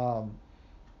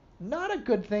 Not a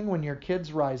good thing when your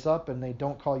kids rise up and they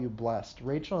don't call you blessed.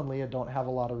 Rachel and Leah don't have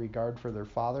a lot of regard for their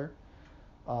father.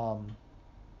 And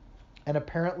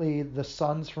apparently the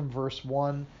sons from verse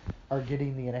 1 are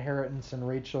getting the inheritance, and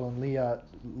Rachel and Leah,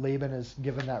 Laban has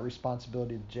given that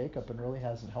responsibility to Jacob and really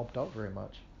hasn't helped out very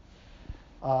much.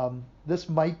 This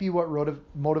might be what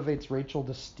motivates Rachel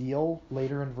to steal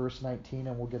later in verse 19,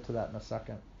 and we'll get to that in a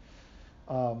second.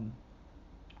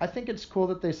 I think it's cool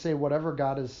that they say whatever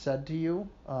God has said to you,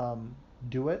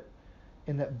 do it,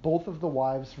 and that both of the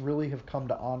wives really have come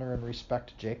to honor and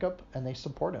respect Jacob, and they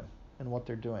support him in what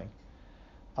they're doing.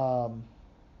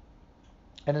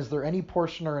 And is there any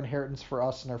portion or inheritance for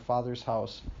us in our father's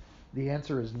house? The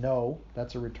answer is no.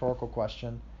 That's a rhetorical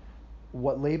question.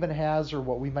 What Laban has, or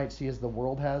what we might see as the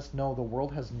world has, no, the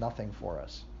world has nothing for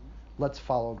us. Let's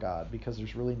follow God, because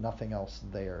there's really nothing else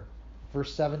there.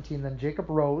 Verse 17, then Jacob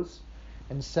rose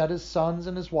and set his sons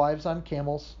and his wives on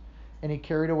camels, and he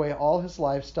carried away all his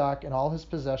livestock and all his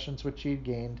possessions which he had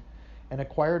gained, and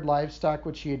acquired livestock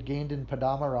which he had gained in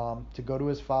Padam Aram, to go to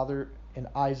his father and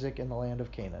Isaac in the land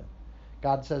of Canaan.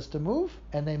 God says to move,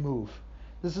 and they move.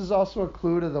 This is also a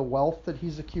clue to the wealth that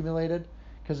he's accumulated,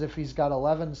 because if he's got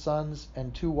 11 sons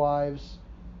and 2 wives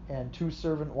and 2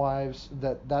 servant wives,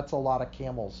 that's a lot of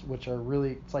camels, which are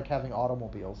really, it's like having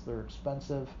automobiles. They're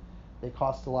expensive, they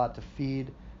cost a lot to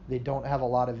feed, they don't have a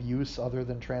lot of use other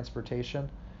than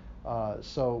transportation.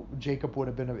 So Jacob would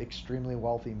have been an extremely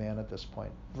wealthy man at this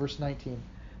point. Verse 19,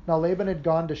 now Laban had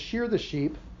gone to shear the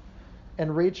sheep,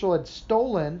 and Rachel had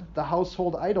stolen the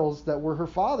household idols that were her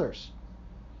father's.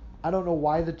 I don't know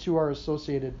why the two are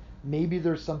associated. Maybe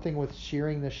there's something with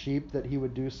shearing the sheep that he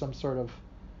would do some sort of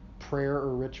prayer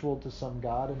or ritual to some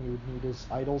god, and he would need his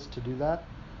idols to do that.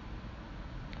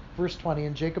 Verse 20,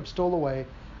 and Jacob stole away,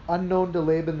 unknown to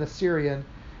Laban the Syrian,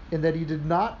 in that he did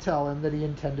not tell him that he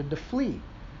intended to flee.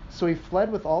 So he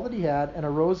fled with all that he had, and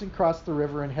arose and crossed the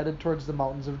river and headed towards the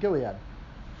mountains of Gilead.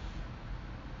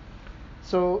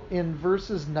 So in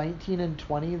verses 19 and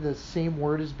 20, the same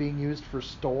word is being used for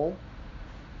stole.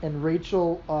 And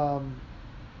Rachel,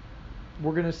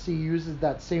 we're going to see, uses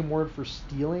that same word for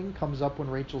stealing, comes up when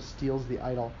Rachel steals the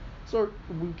idol. So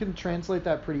we can translate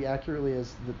that pretty accurately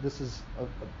as that this is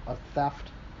a theft.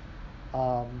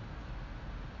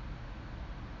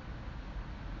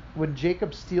 When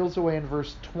Jacob steals away in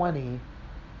verse 20,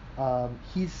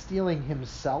 he's stealing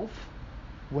himself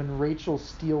when Rachel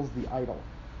steals the idol.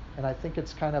 And I think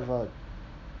it's kind of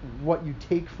what you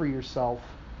take for yourself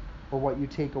or what you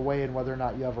take away, and whether or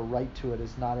not you have a right to it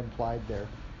is not implied there.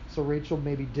 So Rachel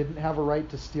maybe didn't have a right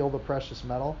to steal the precious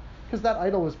metal, because that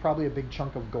idol was probably a big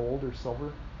chunk of gold or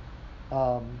silver.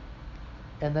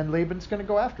 And then Laban's going to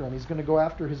go after him. He's going to go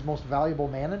after his most valuable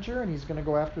manager, and he's going to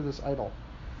go after this idol.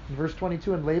 In verse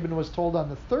 22, and Laban was told on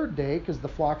the 3rd day, because the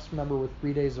flocks, remember, were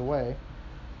 3 days away,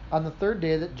 on the 3rd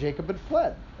day that Jacob had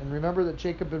fled. And remember that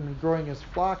Jacob had been growing his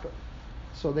flock.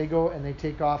 So they go and they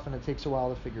take off, and it takes a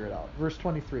while to figure it out. Verse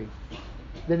 23,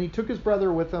 then he took his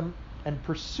brother with him and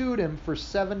pursued him for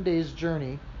 7 days'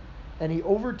 journey, and he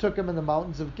overtook him in the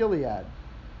mountains of Gilead.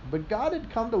 But God had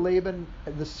come to Laban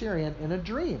the Syrian in a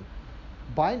dream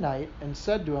by night and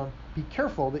said to him, be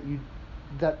careful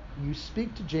that you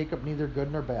speak to Jacob neither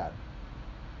good nor bad.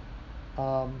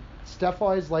 Steph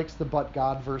always likes the but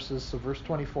God verses, so verse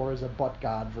 24 is a but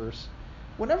God verse.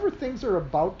 Whenever things are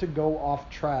about to go off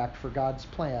track for God's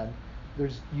plan,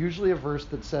 there's usually a verse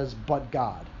that says but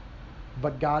God.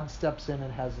 But God steps in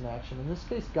and has an action. In this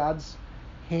case, God's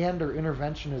hand or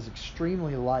intervention is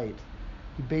extremely light.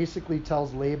 He basically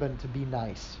tells Laban to be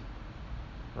nice,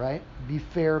 right? Be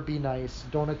fair, be nice.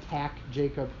 Don't attack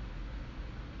Jacob.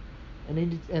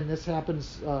 And this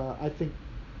happens, I think,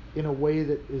 in a way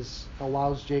that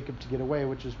allows Jacob to get away,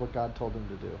 which is what God told him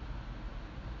to do.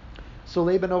 So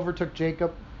Laban overtook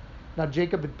Jacob. Now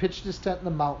Jacob had pitched his tent in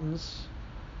the mountains,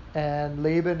 and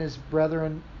Laban and his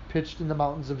brethren pitched in the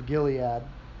mountains of Gilead,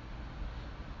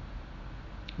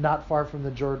 not far from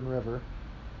the Jordan River.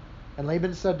 And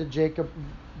Laban said to Jacob,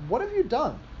 "What have you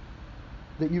done,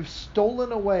 that you've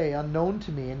stolen away unknown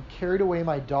to me and carried away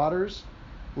my daughters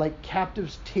like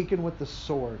captives taken with the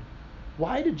sword?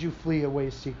 Why did you flee away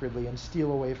secretly and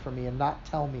steal away from me and not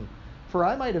tell me? For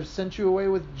I might have sent you away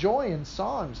with joy and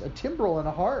songs, a timbrel and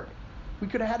a harp. We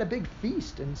could have had a big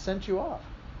feast and sent you off.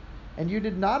 And you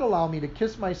did not allow me to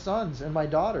kiss my sons and my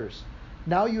daughters.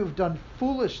 Now you have done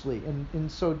foolishly in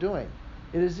so doing.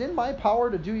 It is in my power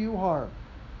to do you harm.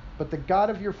 But the God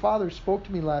of your father spoke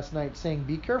to me last night, saying,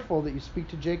 Be careful that you speak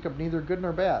to Jacob neither good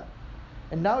nor bad.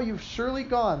 And now you've surely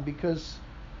gone, because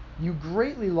you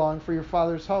greatly long for your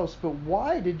father's house. But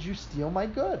why did you steal my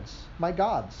goods, my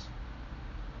gods?"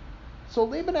 So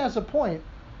Laban has a point,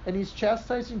 and he's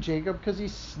chastising Jacob because he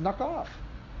snuck off.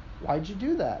 Why'd you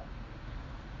do that?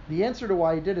 The answer to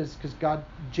why he did is because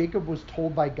Jacob was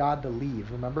told by God to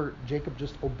leave. Remember, Jacob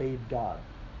just obeyed God.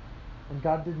 And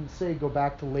God didn't say go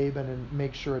back to Laban and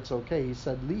make sure it's okay. He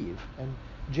said leave. And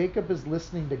Jacob is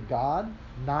listening to God,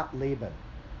 not Laban.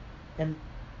 And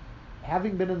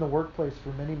having been in the workplace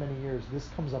for many, many years, this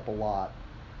comes up a lot.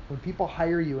 When people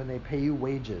hire you and they pay you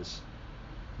wages,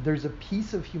 there's a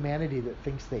piece of humanity that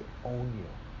thinks they own you.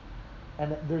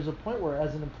 And there's a point where,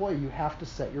 as an employee, you have to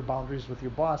set your boundaries with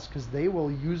your boss, because they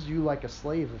will use you like a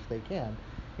slave if they can,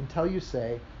 until you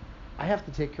say, I have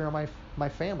to take care of my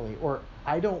family, or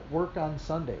I don't work on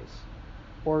Sundays,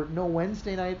 or no,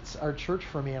 Wednesday nights are church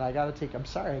for me and I'm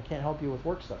sorry, I can't help you with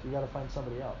work stuff. You got to find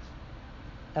somebody else.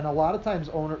 And a lot of times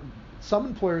some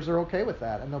employers are okay with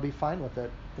that and they'll be fine with it.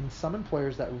 And some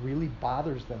employers, that really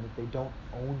bothers them that they don't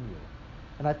own you.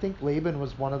 And I think Laban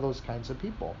was one of those kinds of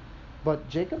people. But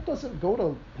Jacob doesn't go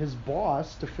to his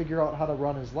boss to figure out how to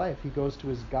run his life. He goes to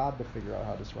his God to figure out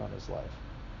how to run his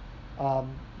life.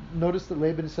 Notice that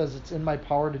Laban says, it's in my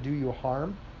power to do you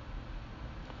harm.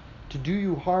 To do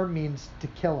you harm means to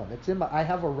kill him. I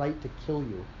have a right to kill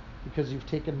you because you've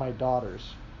taken my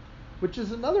daughters, which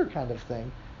is another kind of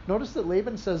thing. Notice that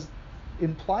Laban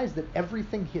implies that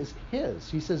everything is his.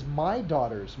 He says, my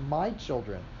daughters, my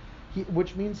children,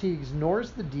 which means he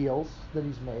ignores the deals that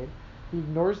he's made. He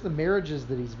ignores the marriages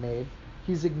that he's made.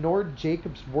 He's ignored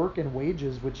Jacob's work and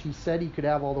wages, which he said he could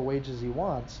have all the wages he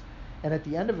wants. And at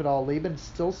the end of it all, Laban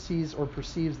still sees or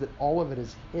perceives that all of it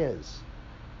is his.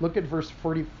 Look at verse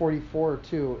 44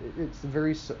 too. It's the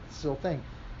very still thing.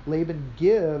 Laban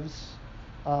gives,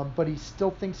 but he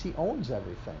still thinks he owns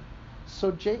everything.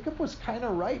 So Jacob was kind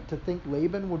of right to think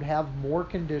Laban would have more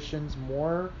conditions,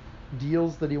 more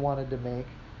deals that he wanted to make.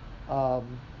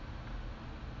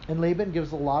 And Laban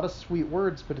gives a lot of sweet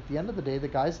words, but at the end of the day, the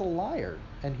guy's a liar,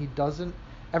 and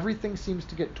everything seems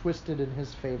to get twisted in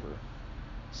his favor.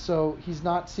 So he's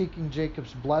not seeking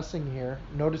Jacob's blessing here.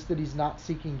 Notice that he's not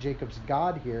seeking Jacob's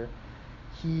God here.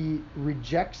 He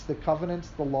rejects the covenants,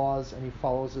 the laws, and he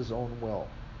follows his own will.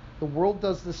 The world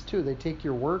does this too. They take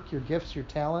your work, your gifts, your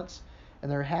talents, and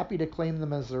they're happy to claim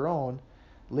them as their own.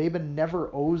 Laban never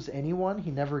owes anyone. He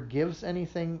never gives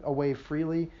anything away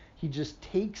freely. He just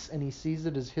takes, and he sees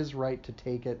it as his right to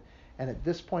take it. And at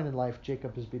this point in life,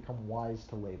 Jacob has become wise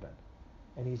to Laban.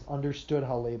 And he's understood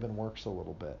how Laban works a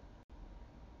little bit.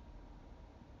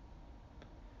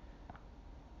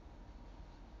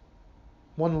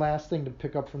 One last thing to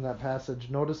pick up from that passage.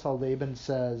 Notice how Laban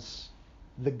says,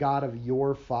 the God of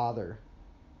your father.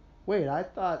 Wait, I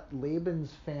thought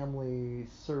Laban's family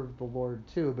served the Lord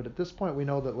too, but at this point we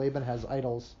know that Laban has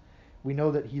idols. We know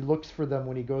that he looks for them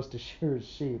when he goes to shear his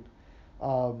sheep.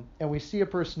 And we see a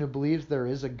person who believes there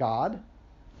is a God,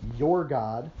 your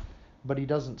God, but he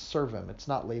doesn't serve him. It's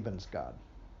not Laban's God.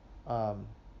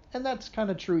 And that's kind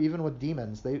of true even with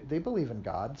demons. They believe in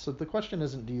God. So the question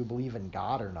isn't do you believe in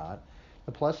God or not.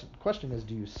 The question is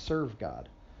do you serve God?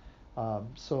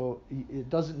 So it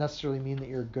doesn't necessarily mean that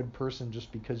you're a good person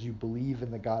just because you believe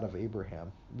in the God of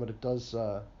Abraham, but it does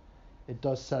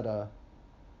set a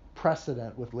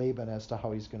precedent with Laban as to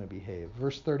how he's going to behave.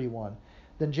 Verse 31,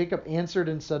 then Jacob answered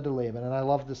and said to Laban, and I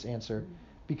love this answer,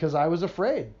 because I was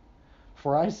afraid,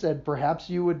 for I said, perhaps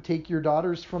you would take your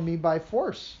daughters from me by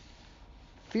force.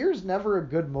 Fear is never a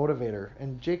good motivator,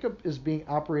 and Jacob is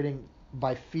operating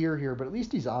by fear here, but at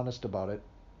least he's honest about it.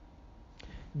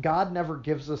 God never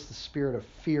gives us the spirit of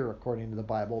fear, according to the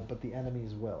Bible, but the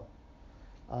enemy's will.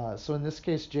 So in this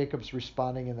case, Jacob's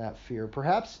responding in that fear.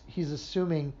 Perhaps he's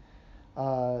assuming,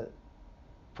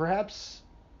 perhaps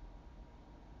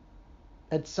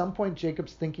At some point,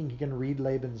 Jacob's thinking he can read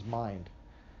Laban's mind.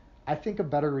 I think a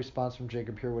better response from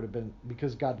Jacob here would have been,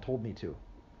 because God told me to.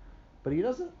 But he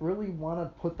doesn't really want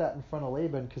to put that in front of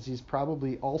Laban because he's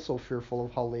probably also fearful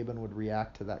of how Laban would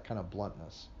react to that kind of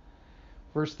bluntness.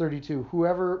 Verse 32,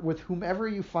 with whomever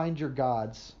you find your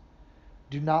gods,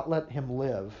 do not let him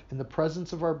live. In the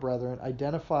presence of our brethren,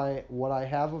 identify what I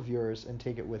have of yours and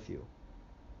take it with you.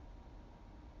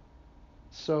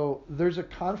 So there's a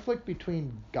conflict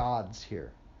between gods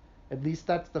here. At least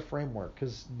that's the framework,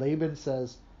 because Laban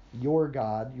says, your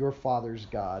God, your father's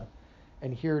God.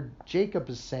 And here Jacob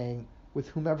is saying, with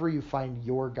whomever you find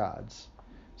your gods.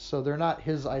 So they're not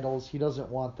his idols. He doesn't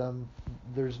want them.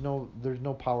 There's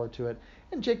no power to it.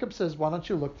 And Jacob says, why don't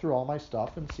you look through all my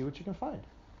stuff and see what you can find?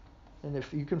 And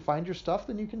if you can find your stuff,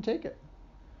 then you can take it.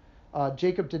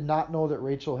 Jacob did not know that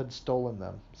Rachel had stolen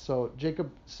them. So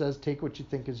Jacob says, take what you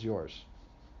think is yours.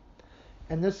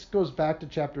 And this goes back to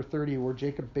chapter 30, where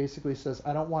Jacob basically says,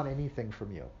 I don't want anything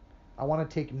from you. I want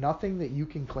to take nothing that you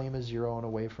can claim as your own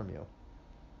away from you.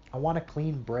 I want a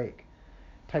clean break.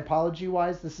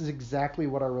 Typology-wise, this is exactly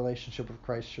what our relationship with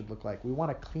Christ should look like. We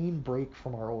want a clean break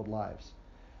from our old lives.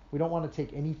 We don't want to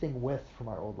take anything from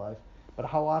our old life. But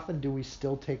how often do we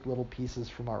still take little pieces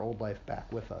from our old life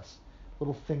back with us?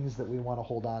 Little things that we want to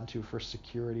hold on to for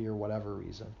security or whatever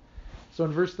reason. So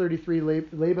in verse 33,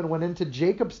 Laban went into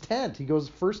Jacob's tent. He goes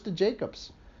first to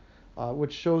Jacob's,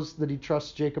 which shows that he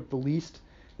trusts Jacob the least.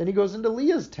 Then he goes into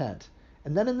Leah's tent,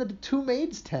 and then in the two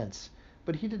maids' tents.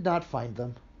 But he did not find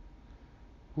them.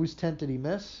 Whose tent did he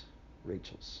miss?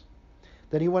 Rachel's.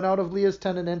 Then he went out of Leah's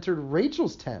tent and entered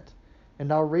Rachel's tent. And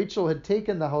now Rachel had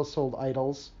taken the household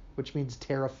idols, which means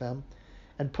teraphim,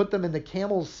 and put them in the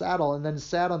camel's saddle and then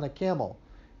sat on the camel.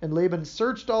 And Laban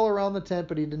searched all around the tent,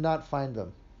 but he did not find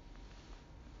them.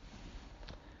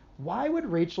 Why would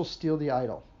Rachel steal the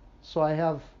idol? So I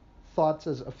have thoughts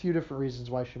as a few different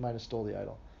reasons why she might have stole the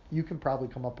idol. You can probably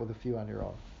come up with a few on your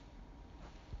own.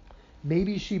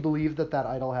 Maybe she believed that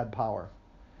idol had power.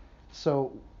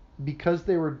 So because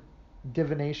they were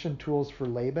divination tools for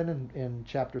Laban in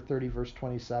chapter 30, verse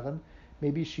 27,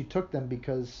 maybe she took them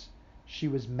because she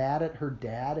was mad at her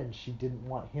dad and she didn't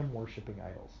want him worshiping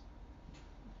idols.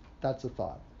 That's a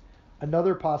thought.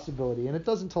 Another possibility, and it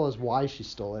doesn't tell us why she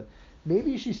stole it,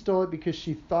 maybe she stole it because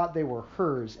she thought they were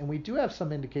hers, and we do have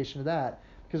some indication of that,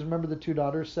 because remember the two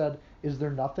daughters said, is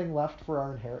there nothing left for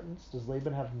our inheritance? Does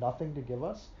Laban have nothing to give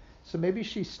us? So maybe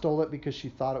she stole it because she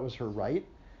thought it was her right.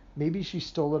 Maybe she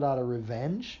stole it out of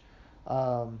revenge.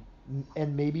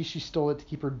 And maybe she stole it to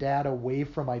keep her dad away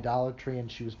from idolatry,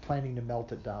 and she was planning to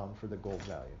melt it down for the gold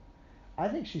value. I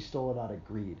think she stole it out of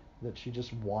greed, that she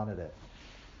just wanted it.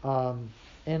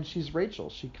 And she's Rachel.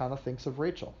 She kind of thinks of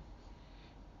Rachel.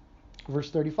 Verse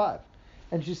 35.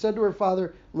 And she said to her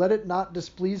father, let it not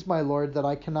displease my lord that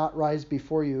I cannot rise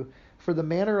before you, for the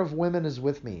manner of women is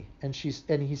with me. And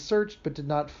he searched but did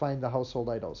not find the household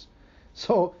idols.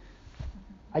 So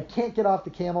I can't get off the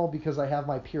camel because I have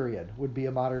my period, would be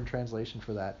a modern translation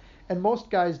for that. And most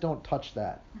guys don't touch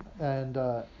that. And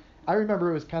I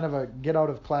remember it was kind of a get out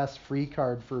of class free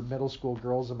card for middle school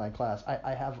girls in my class.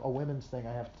 I have a women's thing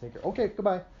I have to take her. Okay,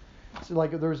 goodbye. So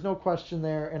there was no question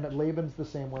there, and Laban's the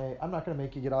same way. I'm not going to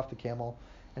make you get off the camel.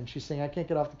 And she's saying, I can't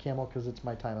get off the camel because it's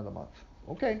my time of the month.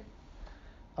 Okay.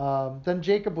 Then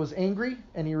Jacob was angry,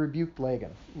 and he rebuked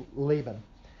Laban.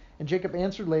 And Jacob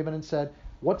answered Laban and said,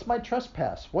 what's my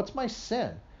trespass? What's my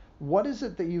sin? What is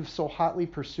it that you've so hotly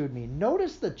pursued me?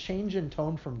 Notice the change in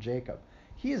tone from Jacob.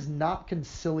 He is not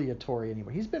conciliatory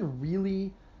anymore. He's been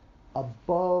really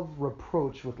above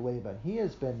reproach with Laban. He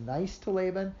has been nice to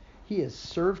Laban. He has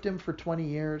served him for 20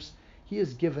 years. He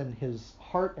has given his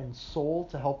heart and soul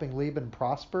to helping Laban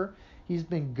prosper. He's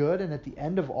been good, and at the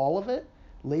end of all of it,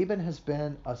 Laban has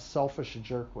been a selfish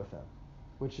jerk with him,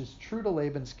 which is true to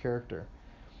Laban's character.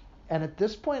 And at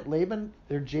this point,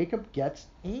 Jacob gets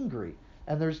angry.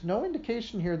 And there's no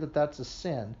indication here that that's a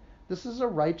sin. This is a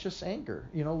righteous anger.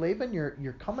 Laban,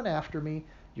 you're coming after me.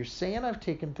 You're saying I've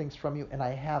taken things from you, and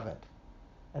I haven't.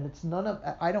 And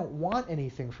I don't want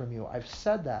anything from you. I've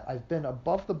said that. I've been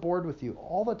above the board with you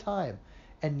all the time.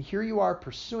 And here you are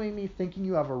pursuing me, thinking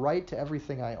you have a right to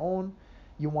everything I own.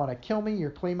 You want to kill me. You're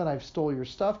claiming I've stole your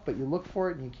stuff, but you look for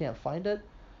it and you can't find it.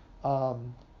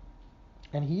 And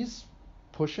he's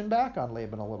pushing back on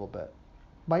Laban a little bit.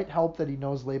 Might help that he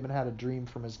knows Laban had a dream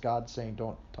from his God saying,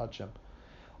 don't touch him.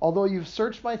 Although you've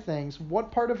searched my things,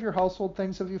 what part of your household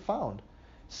things have you found?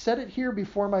 Set it here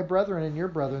before my brethren and your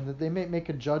brethren, that they may make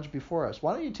a judge before us.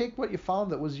 Why don't you take what you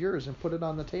found that was yours and put it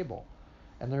on the table?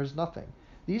 And there's nothing.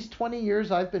 These 20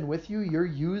 years I've been with you, your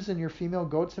ewes and your female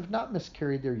goats have not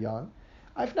miscarried their young.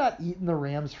 I've not eaten the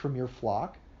rams from your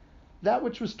flock. That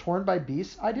which was torn by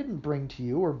beasts I didn't bring to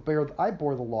you, or I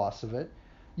bore the loss of it.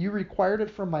 You required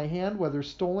it from my hand, whether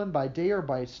stolen by day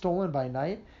or stolen by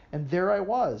night. And there I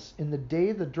was. In the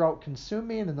day the drought consumed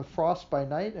me, and in the frost by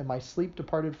night, and my sleep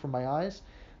departed from my eyes.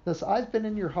 Thus I've been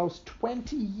in your house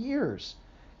 20 years,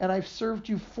 and I've served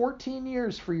you 14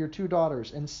 years for your 2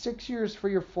 daughters, and 6 years for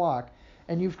your flock,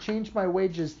 and you've changed my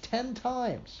wages 10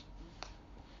 times.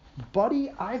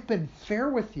 Buddy, I've been fair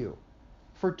with you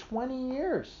for 20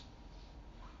 years.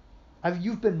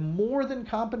 You've been more than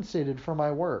compensated for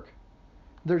my work.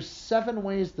 There's 7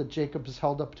 ways that Jacob is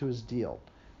held up to his deal.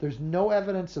 There's no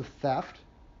evidence of theft,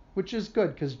 which is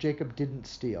good because Jacob didn't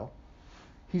steal.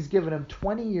 He's given him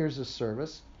 20 years of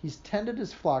service. He's tended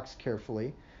his flocks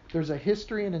carefully. There's a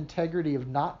history and integrity of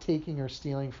not taking or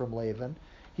stealing from Laban.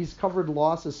 He's covered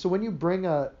losses. So when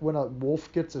a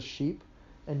wolf gets a sheep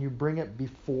and you bring it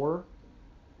before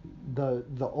the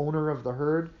owner of the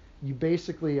herd, you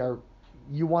basically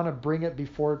you want to bring it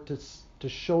before to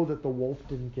show that the wolf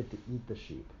didn't get to eat the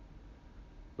sheep.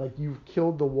 Like you've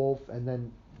killed the wolf and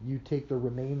then you take the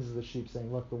remains of the sheep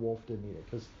saying, look, the wolf didn't eat it,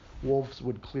 because wolves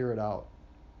would clear it out.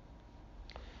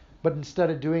 But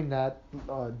instead of doing that,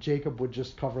 Jacob would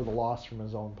just cover the loss from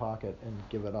his own pocket and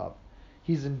give it up.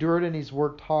 He's endured and he's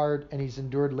worked hard, and he's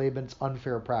endured Laban's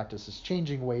unfair practices.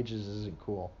 Changing wages isn't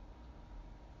cool.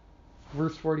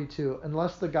 Verse 42,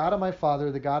 unless the God of my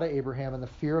father, the God of Abraham, and the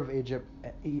fear of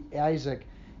Isaac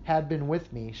had been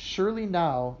with me, surely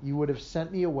now you would have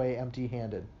sent me away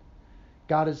empty-handed.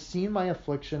 God has seen my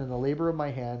affliction and the labor of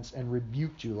my hands and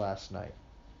rebuked you last night.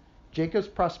 Jacob's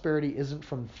prosperity isn't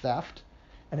from theft,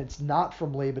 and it's not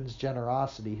from Laban's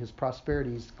generosity. His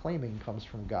prosperity, he's claiming, comes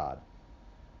from God.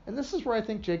 And this is where I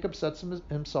think Jacob sets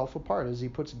himself apart, as he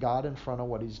puts God in front of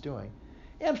what he's doing.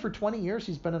 And for 20 years,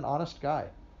 he's been an honest guy.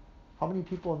 How many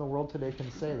people in the world today can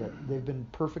say that they've been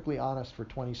perfectly honest for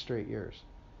 20 straight years?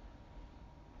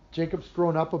 Jacob's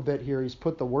grown up a bit here. He's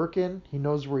put the work in. He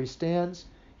knows where he stands.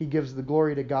 He gives the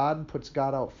glory to God and puts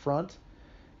God out front.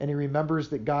 And he remembers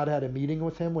that God had a meeting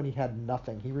with him when he had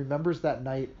nothing. He remembers that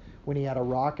night when he had a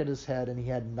rock at his head and he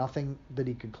had nothing that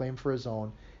he could claim for his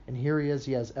own. And here he is,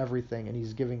 he has everything, and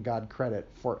he's giving God credit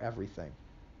for everything.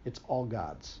 It's all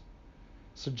God's.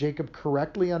 So Jacob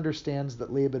correctly understands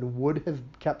that Laban would have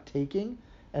kept taking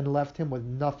and left him with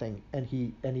nothing, and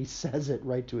he says it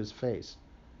right to his face.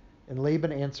 And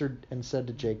Laban answered and said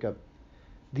to Jacob,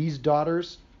 these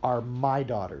daughters are my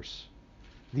daughters.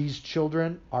 These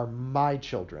children are my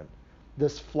children.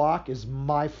 This flock is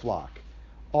my flock.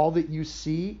 All that you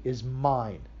see is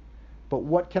mine. But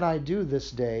what can I do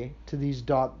this day to these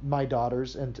my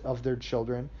daughters and of their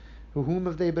children? To whom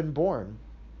have they been born?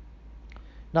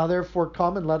 Now therefore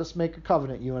come and let us make a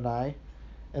covenant, you and I,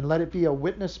 and let it be a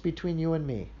witness between you and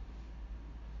me.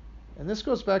 And this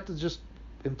goes back to just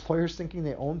employers thinking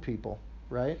they own people,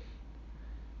 right?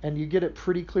 And you get it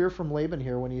pretty clear from Laban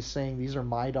here when he's saying these are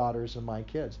my daughters and my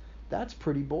kids. That's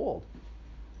pretty bold.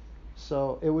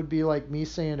 So it would be like me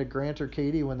saying to Grant or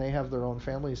Katie when they have their own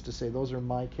families to say, those are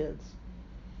my kids.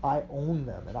 I own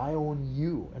them, and I own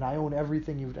you, and I own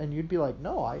everything you've... And you'd be like,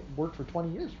 no, I worked for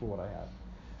 20 years for what I have.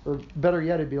 Or better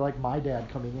yet, it'd be like my dad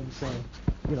coming in saying,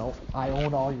 I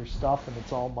own all your stuff, and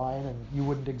it's all mine, and you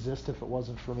wouldn't exist if it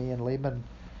wasn't for me. And Laban,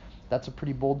 that's a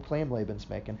pretty bold claim Laban's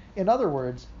making. In other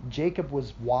words, Jacob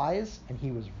was wise, and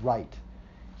he was right.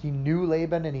 He knew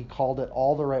Laban, and he called it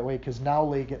all the right way, because now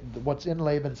what's in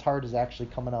Laban's heart is actually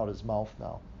coming out his mouth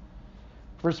now.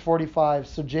 Verse 45,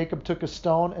 so Jacob took a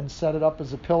stone and set it up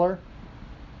as a pillar.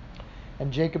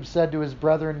 And Jacob said to his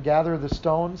brethren, gather the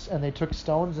stones. And they took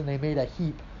stones and they made a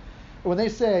heap. When they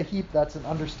say a heap, that's an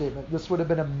understatement. This would have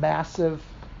been a massive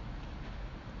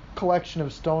collection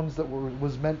of stones that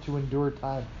was meant to endure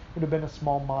time. It would have been a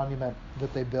small monument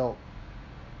that they built.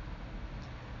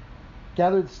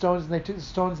 Gathered the stones, and they took the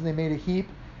stones and they made a heap,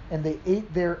 and they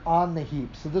ate there on the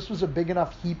heap. So this was a big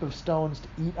enough heap of stones to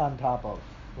eat on top of,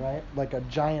 right? Like a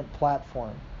giant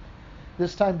platform.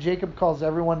 This time Jacob calls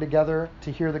everyone together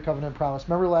to hear the covenant promise.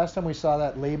 Remember last time we saw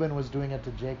that Laban was doing it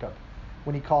to Jacob,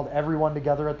 when he called everyone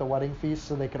together at the wedding feast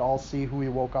so they could all see who he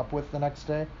woke up with the next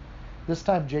day? This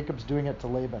time Jacob's doing it to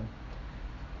Laban.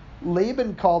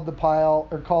 Laban called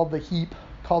the heap,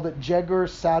 called it Jegur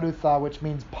Sadutha, which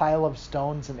means pile of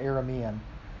stones in Aramean.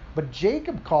 But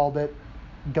Jacob called it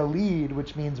Galid,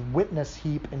 which means witness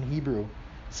heap in Hebrew.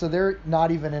 So they're not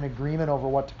even in agreement over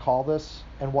what to call this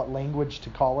and what language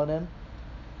to call it in.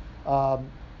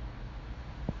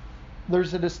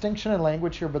 There's a distinction in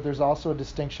language here, but there's also a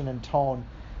distinction in tone.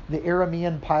 The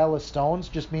Aramean pile of stones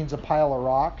just means a pile of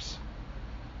rocks.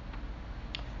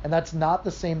 And that's not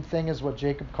the same thing as what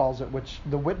Jacob calls it, which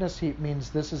the witness heap means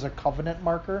this is a covenant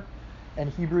marker, and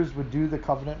Hebrews would do the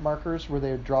covenant markers where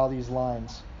they would draw these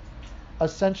lines.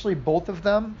 Essentially, both of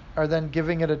them are then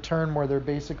giving it a turn where they're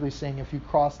basically saying if you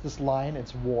cross this line,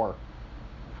 it's war.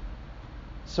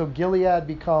 So Gilead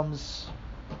becomes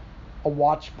a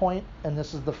watch point, and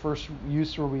this is the first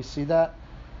use where we see that.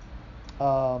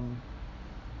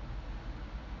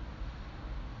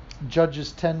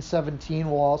 Judges 10:17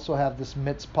 will also have this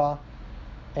Mitzpah,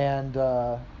 and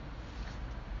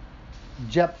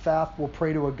Jephthah will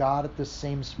pray to a god at this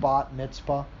same spot,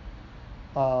 Mitzpah,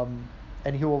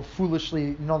 and he will foolishly,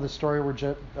 you know the story where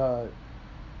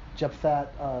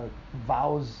Jephthah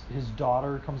vows his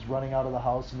daughter, comes running out of the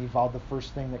house, and he vowed the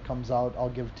first thing that comes out, I'll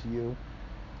give to you.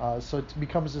 So it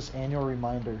becomes this annual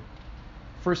reminder.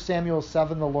 1 Samuel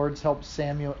 7, the Lord helps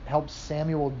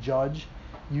Samuel judge,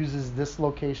 uses this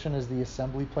location as the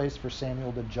assembly place for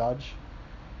Samuel to judge.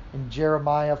 In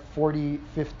Jeremiah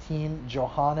 40:15,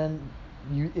 Johanan,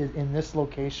 in this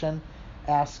location,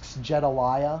 asks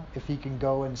Gedaliah if he can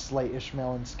go and slay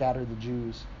Ishmael and scatter the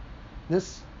Jews.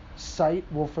 This site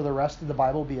will, for the rest of the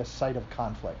Bible, be a site of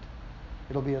conflict.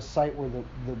 It'll be a site where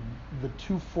the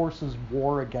two forces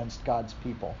war against God's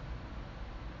people.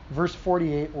 Verse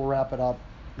 48, we'll wrap it up.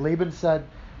 Laban said,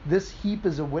 "This heap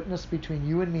is a witness between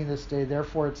you and me this day,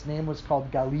 therefore its name was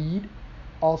called Galeed,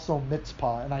 also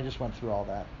Mitzpah." And I just went through all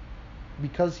that.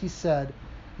 Because he said,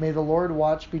 "May the Lord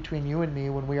watch between you and me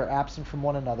when we are absent from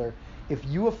one another. If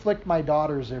you afflict my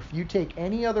daughters, or if you take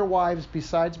any other wives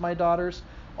besides my daughters,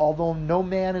 although no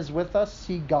man is with us,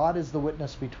 see, God is the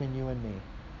witness between you and me."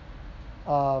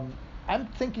 I'm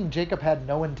thinking Jacob had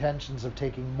no intentions of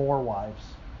taking more wives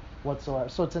whatsoever.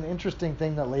 So it's an interesting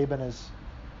thing that Laban is...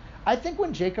 I think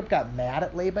when Jacob got mad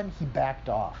at Laban, he backed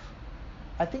off.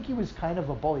 I think he was kind of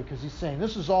a bully because he's saying,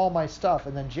 "This is all my stuff."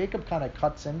 And then Jacob kind of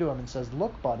cuts into him and says,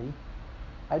 "Look, buddy,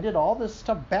 I did all this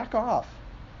stuff. Back off."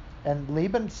 And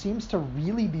Laban seems to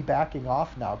really be backing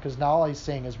off now, because now all he's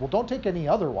saying is, "Well, don't take any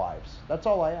other wives. That's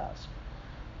all I ask."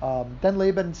 Then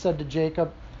Laban said to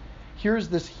Jacob, "Here is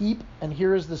this heap, and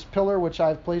here is this pillar which I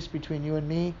have placed between you and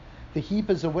me. The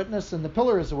heap is a witness, and the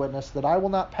pillar is a witness, that I will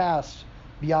not pass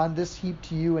beyond this heap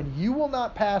to you, and you will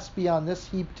not pass beyond this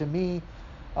heap to me,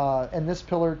 and this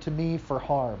pillar to me for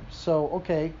harm." So,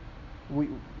 okay,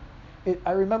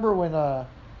 I remember when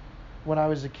I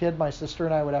was a kid, my sister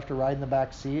and I would have to ride in the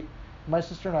back seat. My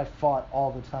sister and I fought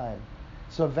all the time.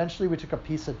 So eventually we took a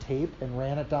piece of tape and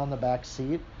ran it down the back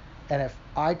seat. And if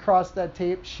I crossed that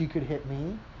tape, she could hit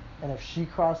me. And if she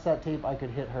crossed that tape, I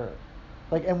could hit her.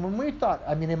 And when we thought,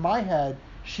 in my head,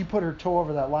 she put her toe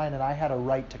over that line and I had a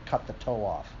right to cut the toe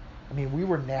off. We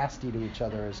were nasty to each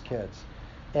other as kids.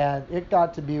 And it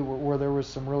got to be where there was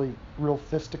some real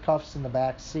fisticuffs in the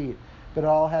back seat. But it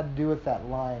all had to do with that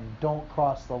line. Don't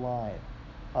cross the line.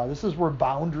 This is where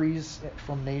boundaries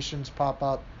from nations pop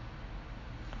up,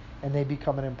 and they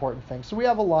become an important thing. So we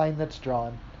have a line that's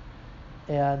drawn,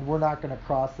 and we're not going to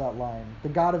cross that line. The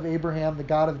God of Abraham, the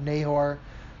God of Nahor,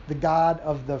 the God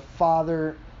of the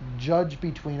father, judge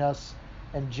between us.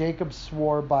 And Jacob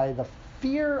swore by the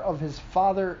fear of his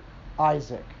father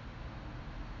Isaac.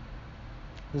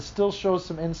 This still shows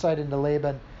some insight into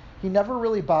Laban. He never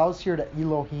really bows here to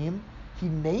Elohim. He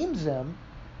names him,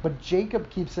 but Jacob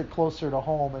keeps it closer to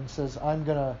home and says, "I'm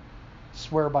going to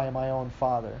swear by my own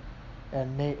father."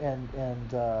 And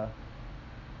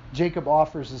Jacob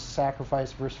offers his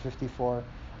sacrifice, verse 54,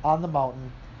 on the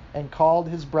mountain, and called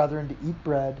his brethren to eat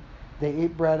bread. They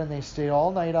ate bread, and they stayed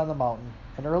all night on the mountain.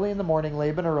 And early in the morning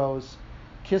Laban arose,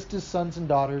 kissed his sons and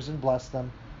daughters, and blessed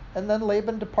them. And then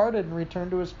Laban departed and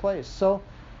returned to his place. So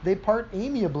they part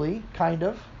amiably, kind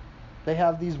of. They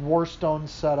have these war stones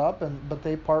set up, but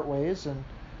they part ways. And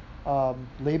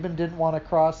Laban didn't want to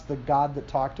cross the God that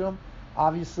talked to him.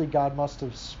 Obviously, God must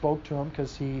have spoke to him,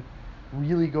 because he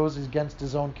really goes against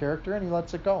his own character, and he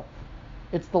lets it go.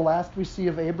 It's the last we see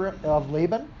of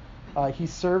Laban. He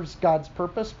serves God's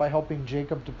purpose by helping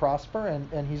Jacob to prosper,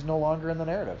 and he's no longer in the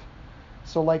narrative.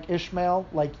 So like Ishmael,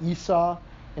 like Esau,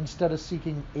 instead of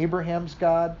seeking Abraham's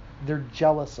God, they're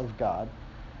jealous of God.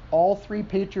 All three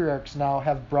patriarchs now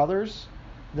have brothers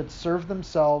that serve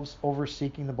themselves over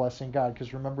seeking the blessing of God,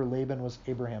 because remember, Laban was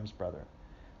Abraham's brother.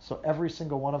 So every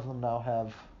single one of them now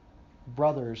have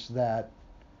brothers that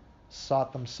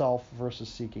sought themselves versus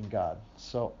seeking God.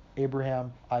 So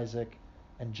Abraham, Isaac,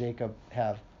 and Jacob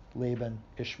have Laban,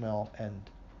 Ishmael, and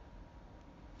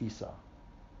Esau.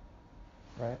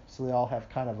 Right? So they all have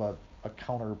kind of a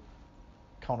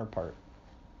counterpart.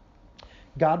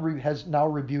 God has now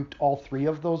rebuked all three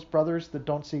of those brothers that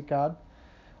don't seek God.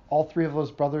 All three of those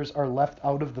brothers are left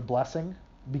out of the blessing.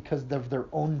 because of their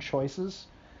own choices,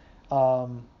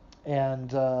 um,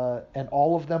 and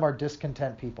all of them are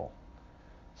discontent people.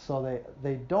 So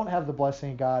they don't have the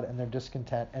blessing of God and they're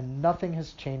discontent, and nothing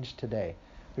has changed today.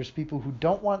 There's people who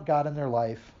don't want God in their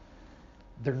life,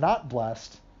 they're not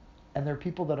blessed, and they're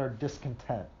people that are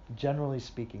discontent, generally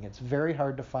speaking. It's very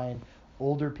hard to find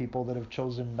older people that have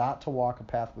chosen not to walk a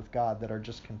path with God that are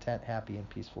just content, happy, and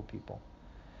peaceful people.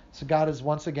 So God has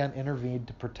once again intervened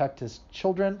to protect his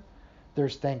children.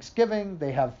 There's Thanksgiving,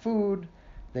 they have food,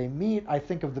 they meet. I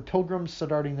think of the Pilgrims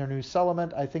starting their new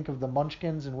settlement. I think of the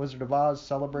Munchkins in Wizard of Oz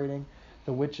celebrating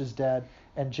the witch is dead.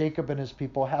 And Jacob and his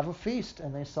people have a feast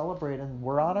and they celebrate, and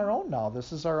we're on our own now.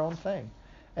 This is our own thing.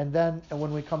 And then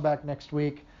when we come back next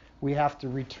week, we have to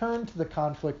return to the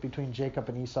conflict between Jacob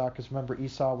and Esau, because remember,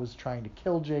 Esau was trying to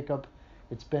kill Jacob.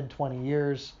 It's been 20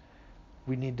 years.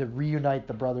 We need to reunite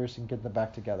the brothers and get them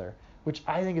back together, which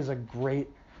I think is a great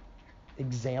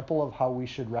example of how we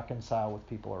should reconcile with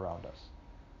people around us.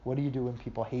 What do you do when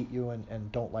people hate you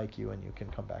and don't like you, and you can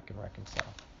come back and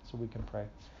reconcile? So we can pray.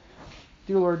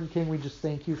 Dear Lord and King, we just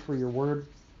thank you for your word.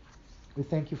 We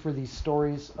thank you for these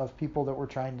stories of people that were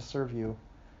trying to serve you.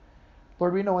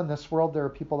 Lord, we know in this world there are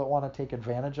people that want to take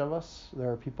advantage of us.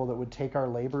 There are people that would take our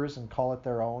labors and call it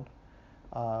their own.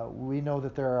 We know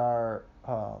that there are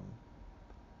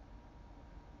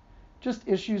just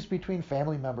issues between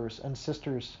family members and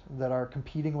sisters that are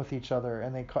competing with each other,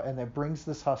 and it brings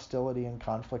this hostility and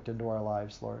conflict into our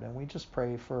lives, Lord. And we just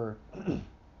pray for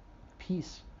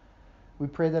peace. We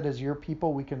pray that as your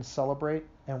people we can celebrate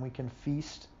and we can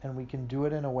feast, and we can do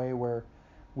it in a way where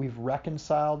we've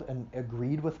reconciled and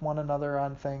agreed with one another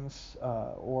on things,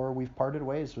 or we've parted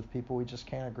ways with people we just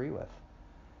can't agree with.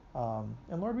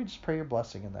 And Lord, we just pray your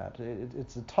blessing in that.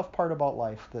 It's a tough part about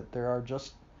life, that there are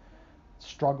just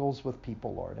struggles with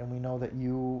people, Lord. And we know that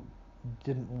you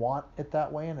didn't want it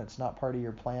that way, and it's not part of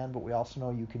your plan, but we also know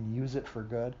you can use it for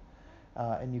good,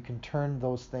 and you can turn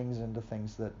those things into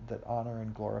things that honor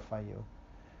and glorify you.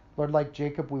 Lord, like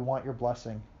Jacob, we want your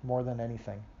blessing more than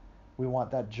anything. We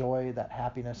want that joy, that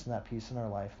happiness, and that peace in our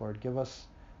life. Lord, give us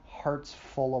hearts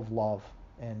full of love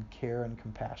and care and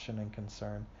compassion and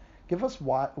concern. Give us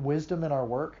wisdom in our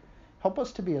work. Help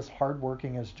us to be as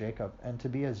hardworking as Jacob, and to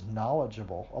be as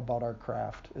knowledgeable about our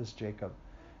craft as Jacob,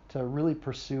 to really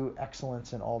pursue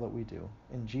excellence in all that we do.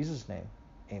 In Jesus' name,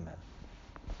 amen.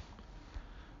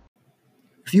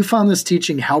 If you found this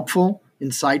teaching helpful,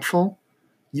 insightful,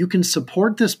 you can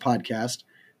support this podcast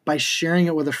by sharing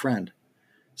it with a friend.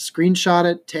 Screenshot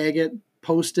it, tag it,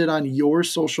 post it on your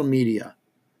social media.